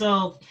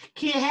 So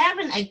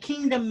having a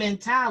kingdom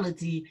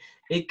mentality,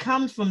 it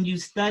comes from you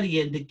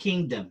studying the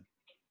kingdom.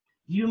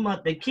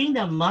 The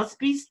kingdom must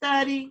be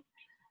studied.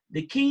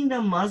 The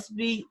kingdom must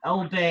be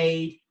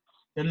obeyed.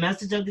 The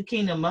message of the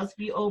kingdom must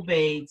be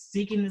obeyed,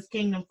 seeking His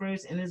kingdom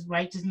first and His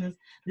righteousness.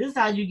 This is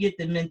how you get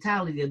the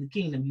mentality of the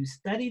kingdom. You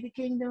study the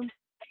kingdom.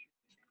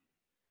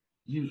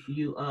 You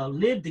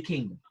live the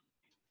kingdom.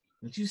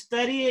 Once you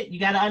study it, you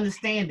got to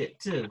understand it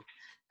too.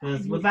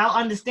 Because without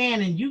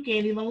understanding, you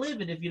can't even live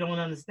it if you don't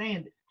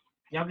understand it.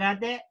 Y'all got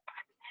that?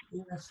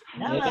 Yes.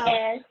 Hello.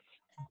 Yes.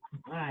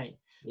 All right.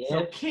 Yes.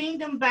 So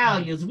kingdom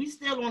values. We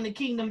still on the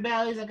kingdom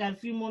values. I got a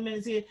few more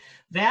minutes here.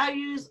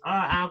 Values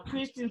are our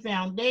Christian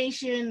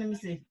foundation. Let me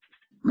see.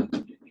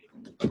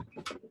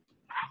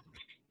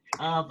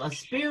 Of a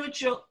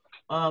spiritual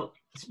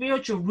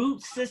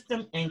root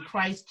system in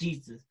Christ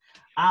Jesus.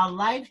 Our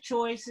life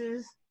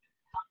choices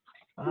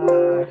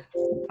are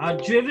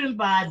driven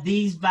by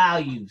these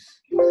values.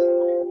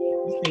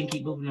 This thing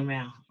keep moving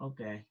around.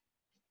 Okay.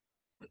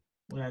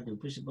 What do I do?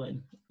 Push a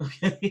button.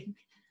 Okay.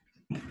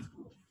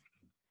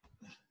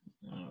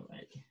 All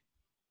right.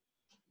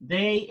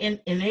 They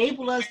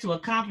enable us to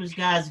accomplish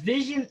God's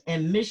vision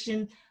and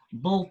mission,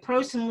 both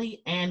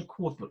personally and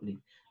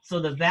corporately. So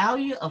the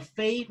value of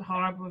Faith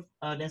Harbor,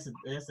 that's a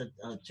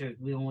church.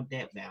 We don't want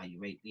that value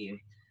right there.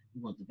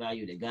 We want the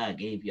value that God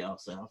gave y'all.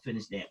 So I'll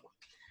finish that one.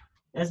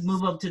 Let's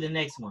move up to the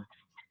next one.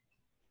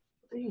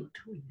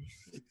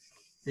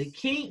 The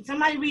king.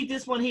 Somebody read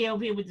this one here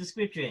over here with the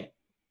scripture at.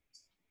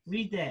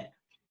 Read that.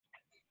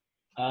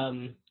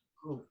 The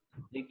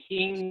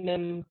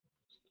kingdom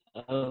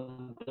of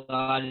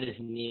God is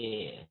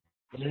near.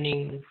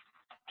 Learning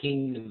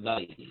kingdom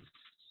values.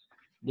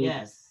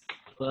 Yes.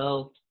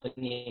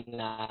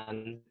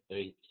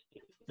 12:29:32.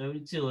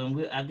 32,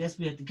 and I guess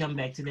we have to come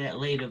back to that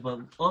later.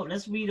 But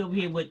let's read over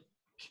here what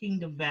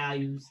kingdom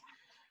values.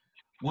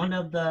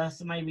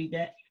 Somebody read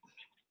that.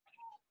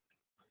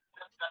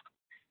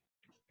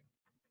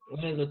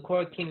 One of the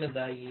core kingdom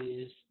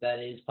values that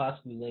is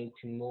possibly linked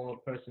to more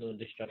personal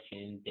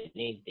destruction than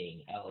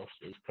anything else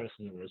is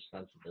personal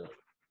responsibility.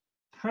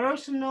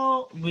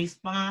 Personal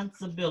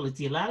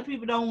responsibility. A lot of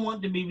people don't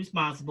want to be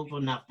responsible for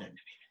nothing.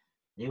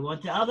 They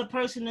want the other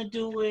person to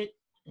do it,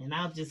 and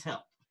I'll just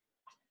help.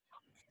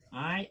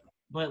 All right,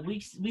 but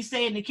we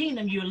say in the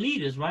kingdom you're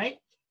leaders, right?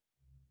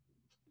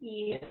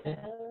 Yeah.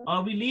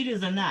 Are we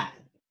leaders or not?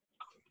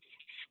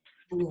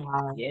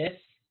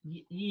 Yes.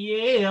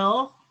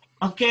 Yeah.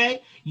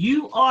 Okay.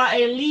 You are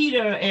a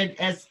leader, and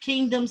as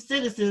kingdom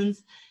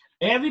citizens,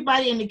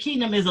 everybody in the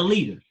kingdom is a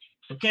leader.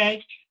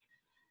 Okay.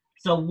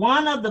 So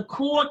one of the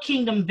core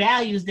kingdom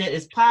values that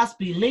is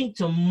possibly linked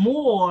to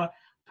more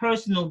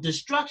personal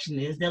destruction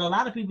is that a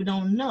lot of people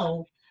don't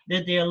know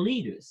that they're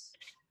leaders,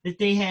 that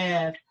they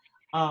have.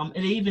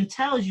 It even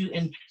tells you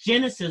in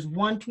Genesis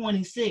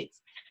 1:26,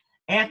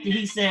 after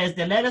He says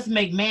that let us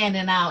make man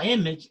in our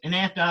image and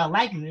after our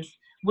likeness,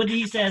 what did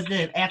He says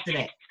then after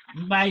that?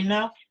 Anybody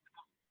know?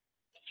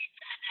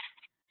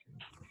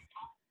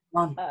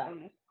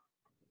 Um,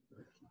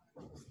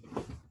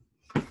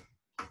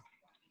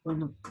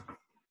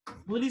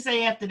 What did He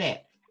say after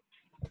that?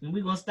 And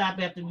we're gonna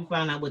stop after we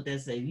find out what that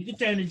says. You can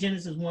turn to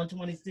Genesis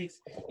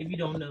 1:26 if you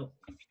don't know.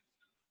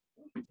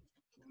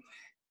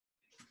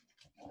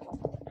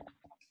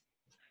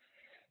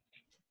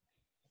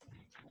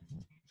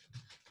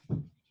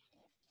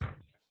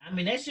 I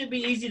mean, that should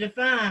be easy to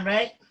find,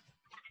 right?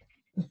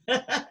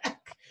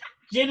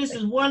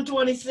 Genesis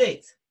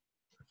 1:26.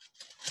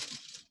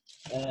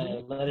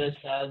 Let us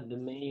have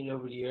dominion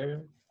over the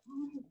earth.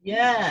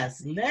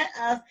 Yes, let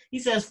us. He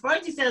says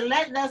first. He says,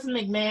 "Let us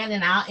make man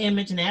in our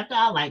image and after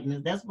our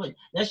likeness."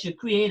 That's your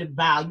creative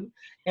value.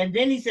 And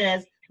then He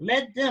says,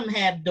 "Let them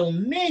have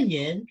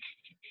dominion."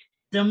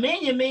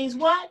 Dominion means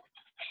what?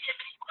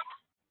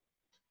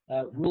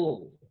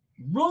 Rule.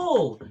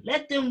 Rule.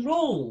 Let them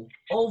rule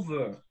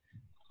over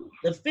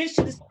the fish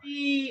of the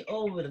sea,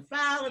 over the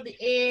fowl of the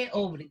air,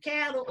 over the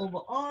cattle, over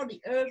all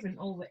the earth, and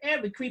over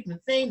every creeping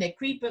thing that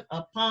creepeth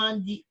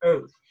upon the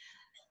earth.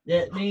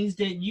 That means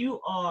that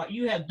you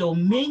have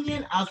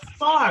dominion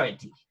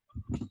authority.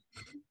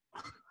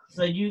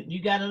 So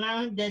you got to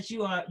learn that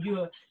you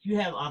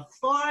have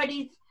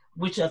authority,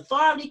 which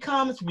authority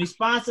comes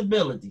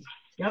responsibility.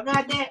 Y'all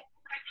got that?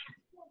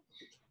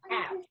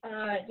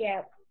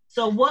 Yeah.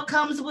 So what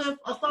comes with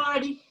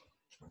authority?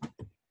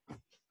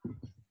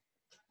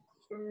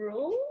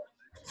 Rule?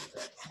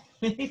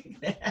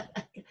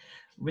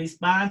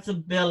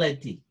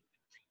 Responsibility.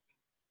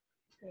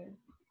 Okay.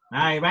 All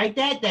right, write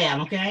that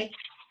down, okay?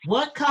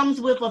 What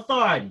comes with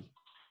authority?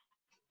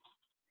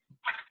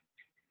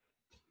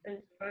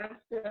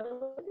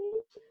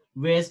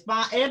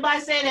 Responsibility. Everybody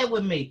say that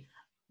with me.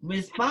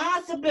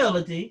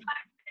 Responsibility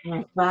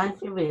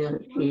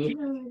Responsibility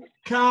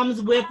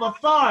comes with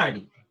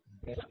authority.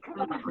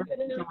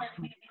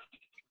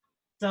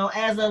 So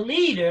as a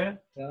leader,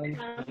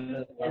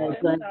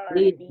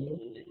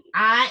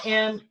 I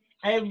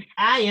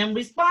am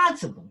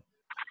responsible.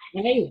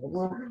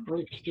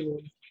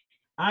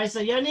 All right, so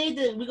we're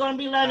going to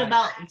be learning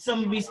about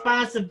some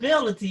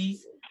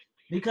responsibilities,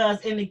 because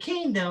in the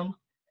kingdom,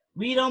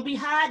 we don't be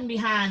hiding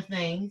behind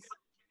things.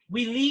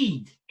 We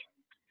lead.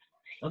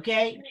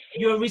 Okay?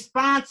 You're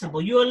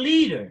responsible. You're a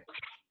leader.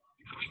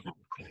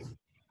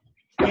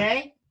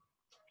 Okay?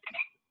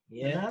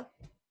 Yeah.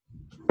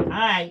 All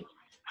right.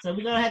 So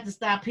we're going to have to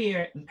stop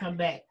here and come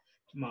back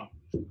tomorrow.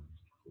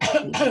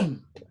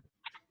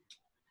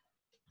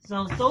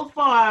 So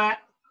far,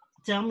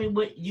 tell me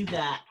what you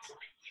got.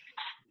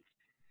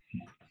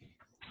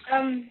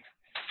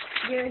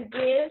 Your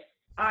gifts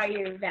are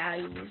your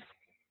values.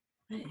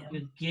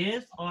 Your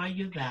gifts are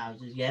your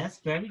values. Yes,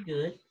 very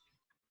good.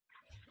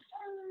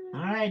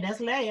 All right, that's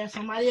Leia.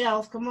 Somebody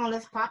else. Come on,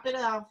 let's pop it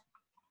off.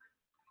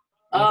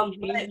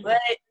 Wait.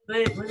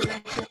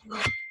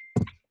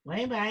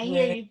 Wait, but I ain't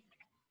hear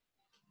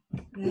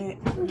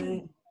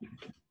you.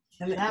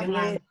 Stop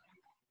lying.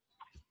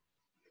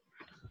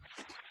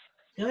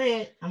 Go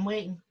ahead. I'm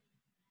waiting.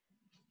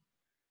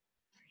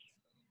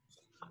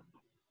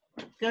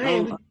 Go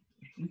ahead.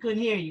 We couldn't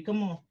hear you.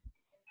 Come on.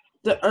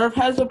 The earth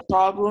has a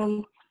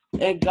problem,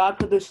 and God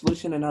put the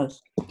solution in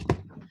us.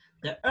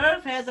 The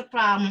earth has a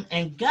problem,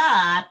 and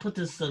God put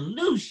the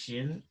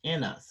solution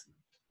in us.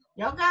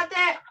 Y'all got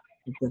that?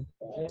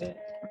 Okay.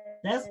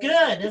 That's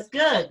good. That's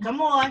good.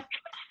 Come on.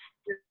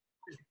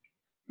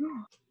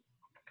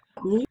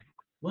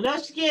 What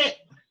else you get?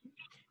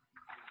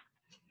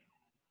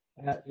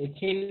 The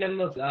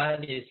kingdom of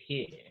God is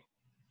here.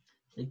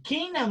 The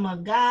kingdom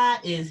of God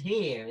is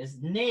here. It's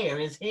near.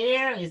 It's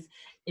here.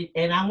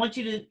 And I want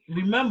you to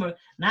remember,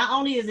 not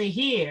only is it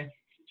here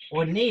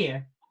or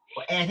near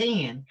or at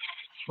hand,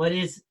 but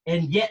it's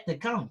and yet to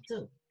come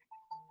too.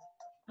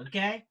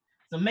 Okay?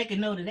 So make a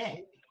note of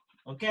that.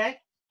 Okay?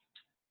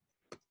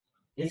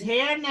 It's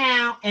here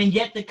now and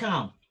yet to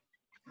come.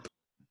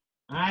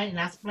 All right? And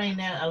I'll explain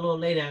that a little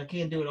later. I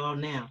can't do it all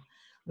now.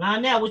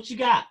 Lionel, what you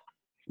got?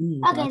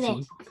 Okay,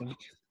 then.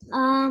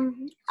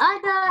 I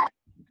got.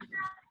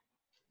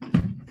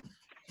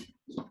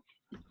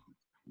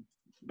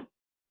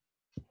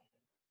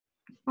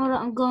 Hold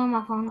on, I'm going on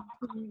my phone.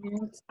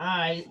 All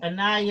right,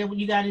 Anaya,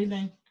 you got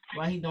anything?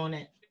 Why he doing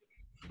that?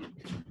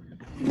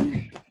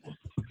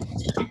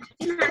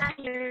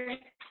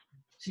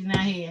 She's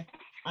not here.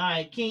 All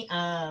right, King,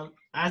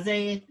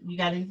 Isaiah, you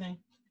got anything?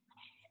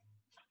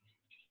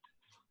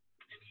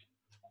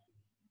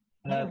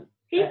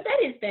 He said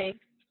his thing.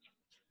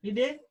 You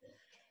did?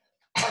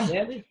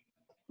 Yeah.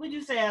 What'd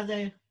you say,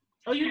 Isaiah?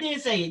 Oh, you did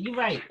say it. You're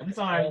right. I'm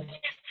sorry.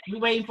 We're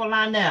waiting for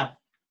Lionel.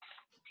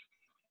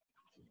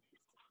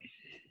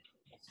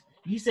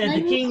 You said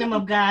the kingdom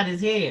of God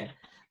is here.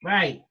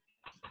 Right.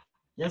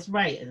 That's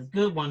right. It's a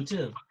good one,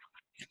 too.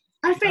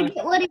 I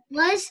forget what it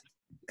was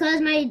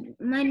because my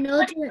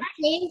notes weren't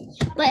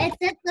saved, but it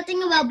said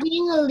something about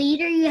being a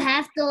leader. You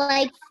have to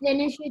like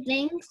finish your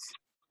things.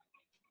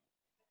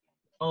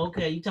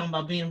 Okay, you talking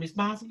about being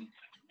responsible?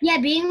 Yeah,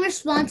 being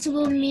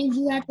responsible means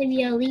you have to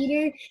be a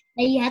leader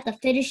and you have to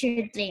finish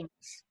your things.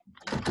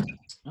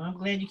 I'm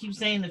glad you keep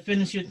saying to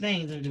finish your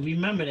things and to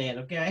remember that,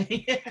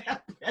 okay?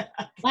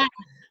 Wow.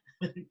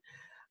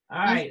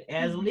 All right,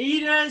 as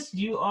leaders,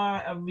 you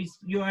are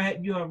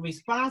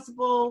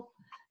responsible.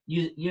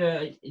 You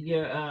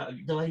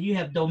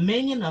have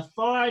dominion,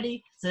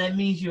 authority. So that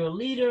means you're a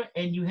leader,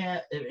 and you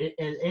have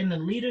in the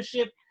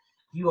leadership,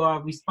 you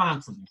are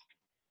responsible.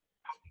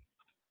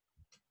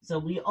 So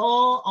we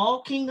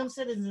all kingdom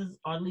citizens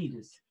are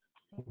leaders.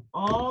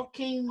 All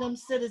kingdom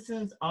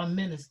citizens are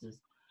ministers.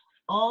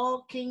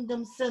 All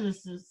kingdom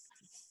citizens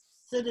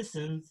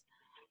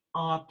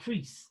are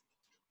priests.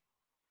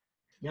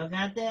 Y'all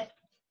got that?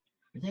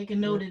 Take a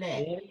note of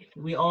that.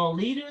 We all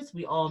leaders,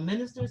 we all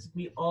ministers,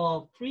 we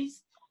all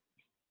priests.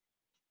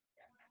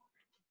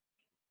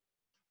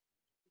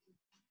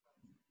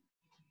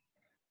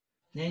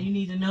 Now you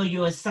need to know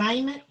your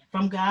assignment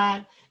from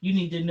God. You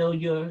need to know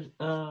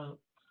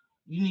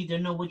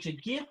what your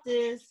gift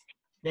is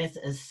that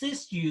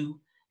assists you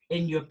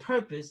in your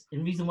purpose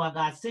and reason why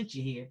God sent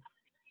you here.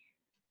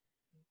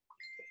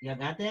 Y'all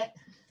got that?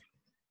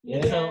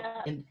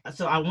 Yeah.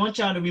 So I want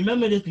y'all to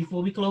remember this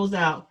before we close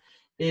out,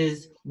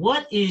 is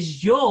what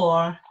is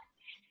your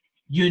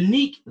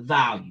unique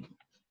value?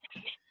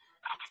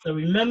 So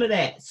remember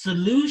that.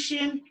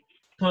 Solution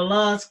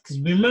plus, because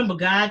remember,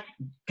 God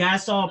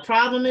saw a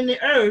problem in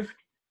the earth.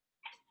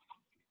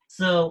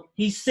 So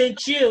he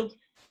sent you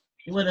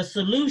with a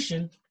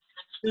solution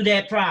to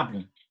that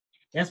problem.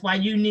 That's why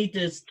you need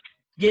to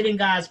get in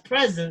God's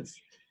presence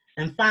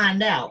and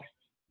find out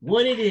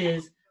what it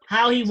is,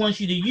 how he wants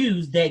you to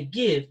use that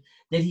gift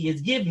that he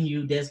has given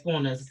you that's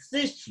going to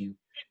assist you.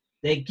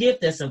 That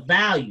gift that's of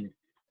value.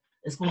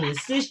 It's going to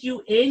assist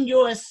you in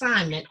your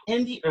assignment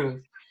in the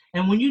earth.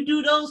 And when you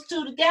do those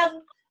two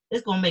together,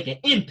 it's going to make an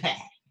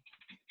impact.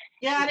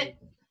 Got it?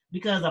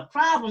 Because a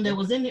problem that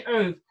was in the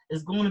earth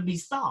is going to be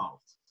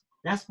solved.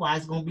 That's why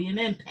it's going to be an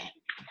impact.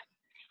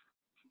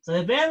 So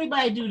if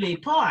everybody do their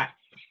part,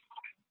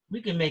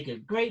 we can make a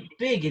great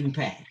big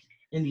impact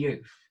in the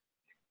earth.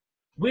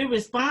 We're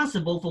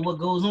responsible for what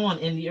goes on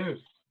in the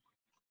earth.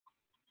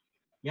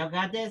 Y'all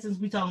got that? Since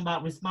we're talking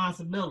about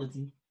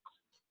responsibility.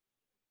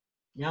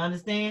 Y'all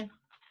understand?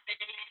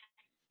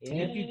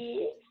 Yeah.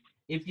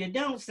 If you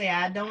don't, say,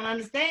 I don't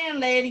understand,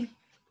 lady.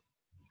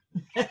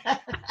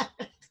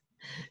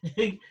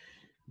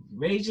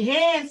 Raise your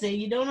hand, say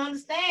you don't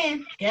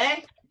understand,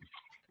 okay?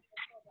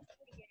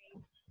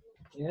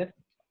 Yeah.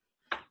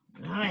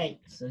 All right,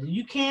 so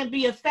you can't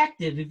be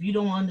effective if you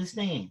don't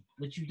understand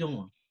what you're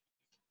doing.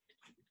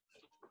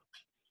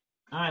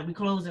 All right, we're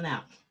closing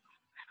out.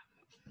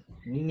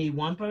 We need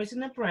one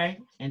person to pray,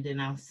 and then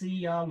I'll see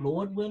y'all,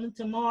 Lord willing,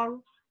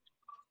 tomorrow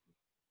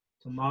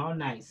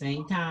night,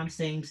 same time,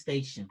 same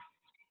station.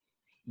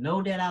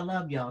 Know that I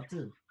love y'all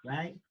too,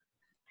 right?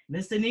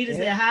 Miss Anita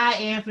said, hi,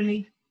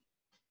 Anthony.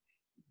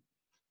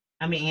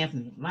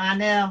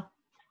 Lionel.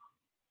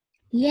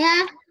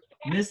 Yeah.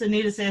 Miss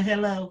Anita said,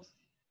 hello.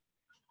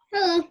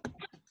 Hello.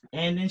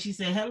 And then she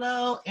said,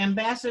 hello,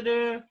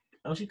 Ambassador.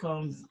 Oh, she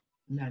calls,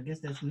 no, I guess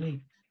that's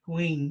me,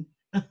 Queen.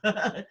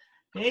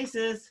 Hey,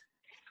 sis.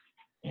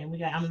 And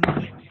I'm looking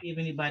to see if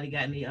anybody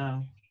got any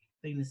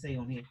thing to say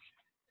on here.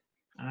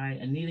 All right,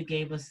 Anita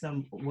gave us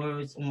some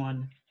words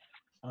on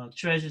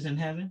treasures in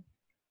heaven.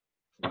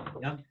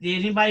 Did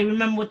anybody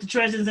remember what the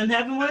treasures in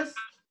heaven was?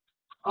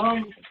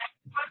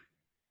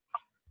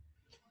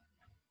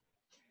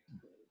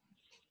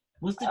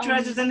 What's the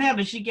treasures in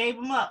heaven? She gave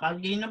them up.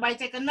 Did nobody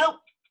take a note?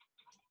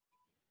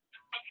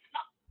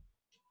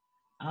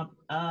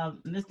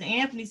 Mr.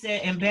 Anthony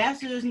said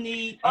ambassadors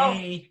need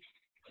a.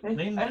 Wait a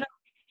minute.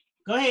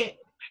 Go ahead.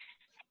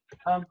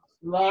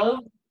 Love.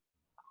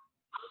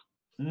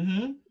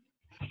 Mm-hmm.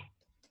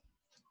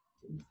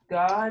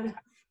 God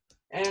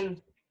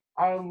and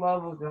our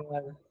love of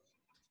God.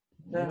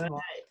 Right.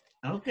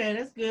 Okay,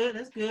 that's good.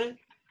 That's good.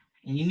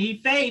 And you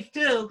need faith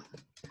too.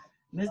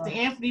 Mr.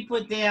 Anthony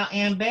put down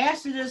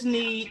ambassadors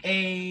need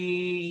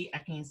a. I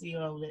can't see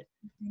all of it.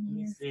 Let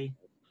me see.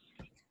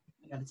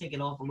 I gotta take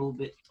it off a little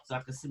bit so I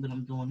can see what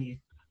I'm doing here.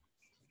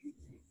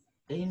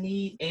 They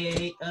need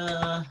a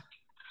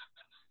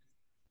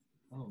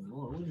oh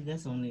Lord, what is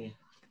this on there?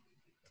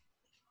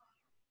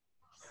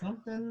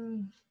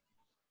 Something.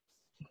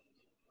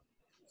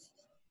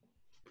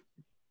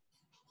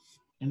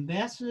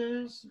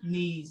 Ambassadors'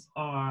 needs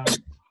are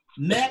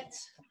met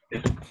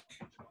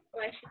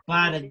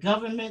by the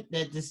government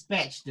that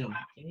dispatched them.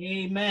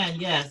 Amen.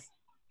 Yes.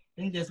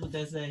 I think that's what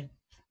they say.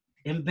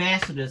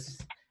 Ambassadors.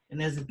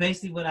 And that's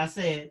basically what I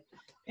said.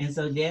 And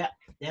so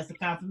that's a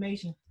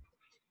confirmation.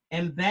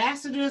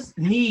 Ambassadors'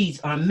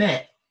 needs are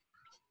met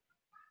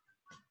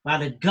by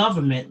the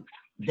government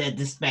that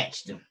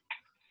dispatched them.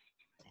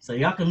 So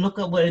y'all can look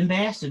up what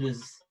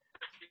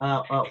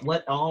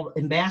what all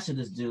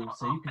ambassadors do,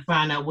 so you can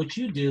find out what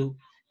you do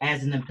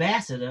as an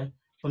ambassador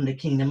from the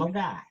kingdom of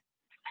God.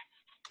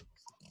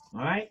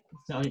 All right.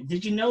 So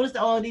did you notice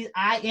all these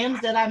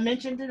IMs that I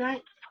mentioned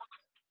tonight?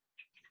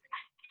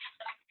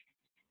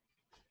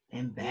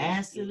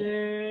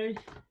 Ambassador.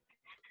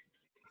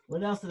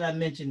 What else did I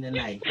mention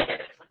tonight?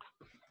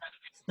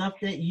 Stuff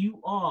that you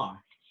are.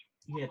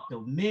 You have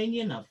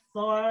dominion,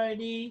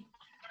 authority.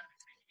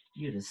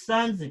 You're the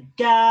sons of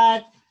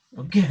God.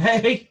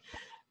 Okay.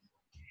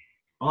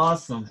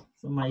 Awesome.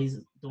 Somebody's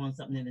doing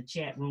something in the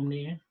chat room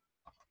there.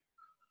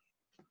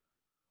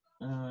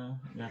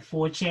 Got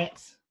 4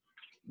 chats.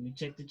 Let me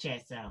check the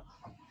chats out.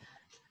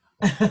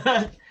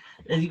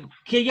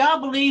 Can y'all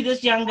believe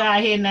this young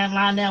guy here in that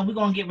line now? We're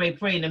going to get ready to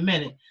pray in a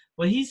minute.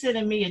 But he's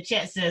sending me a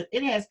chat says,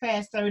 it has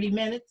passed 30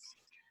 minutes.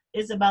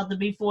 It's about to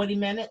be 40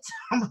 minutes.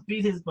 I'm going to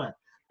beat his butt.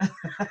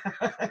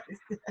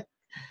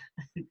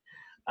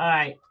 All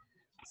right.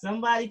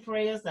 Somebody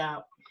pray us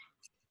out.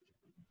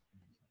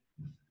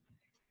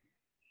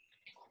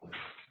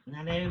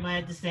 Not everybody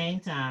at the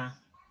same time.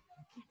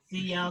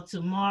 See y'all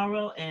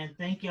tomorrow, and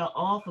thank y'all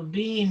all for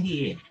being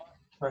here.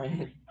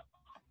 Right.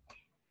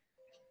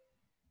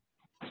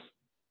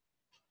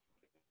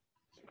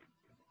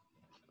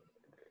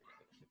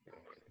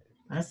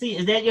 I see.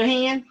 Is that your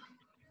hand?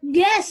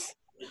 Yes.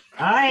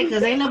 All right,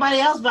 because ain't nobody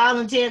else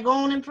volunteer. Go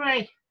on and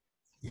pray.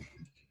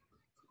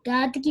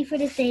 God, thank you for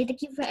this day.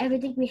 Thank you for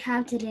everything we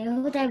have today. I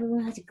hope that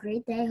everyone has a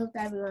great day. I hope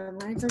that everyone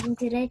learns something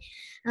today.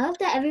 I hope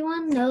that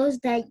everyone knows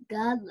that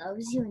God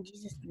loves you in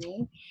Jesus'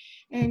 name.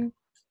 And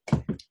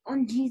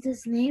on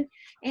Jesus' name.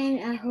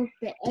 And I hope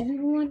that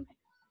everyone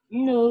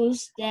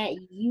knows that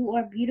you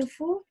are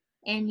beautiful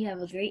and you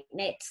have a great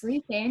night's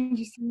sleep. And in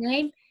Jesus'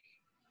 name,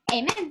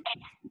 amen.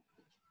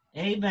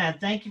 Amen.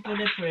 Thank you for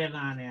the prayer,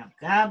 Lionel.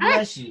 God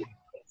bless you.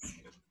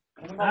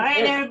 All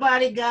right,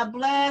 everybody. God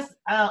bless.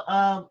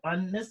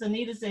 Miss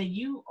Anita said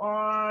you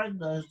are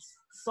the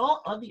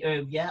salt of the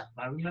earth. Yep,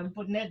 I remember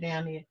putting that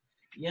down here.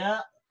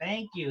 Yep.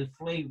 Thank you.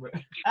 Flavor.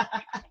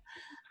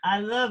 I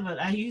love it.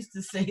 I used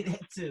to say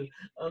that too.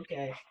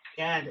 Okay,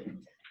 got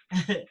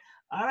it.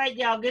 All right,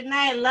 y'all. Good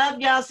night. Love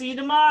y'all. See you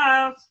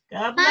tomorrow.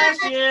 God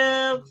bless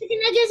you. Chicken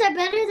nuggets are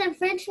better than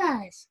French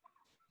fries.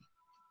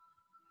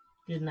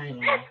 Good night,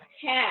 Mom.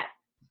 Cat.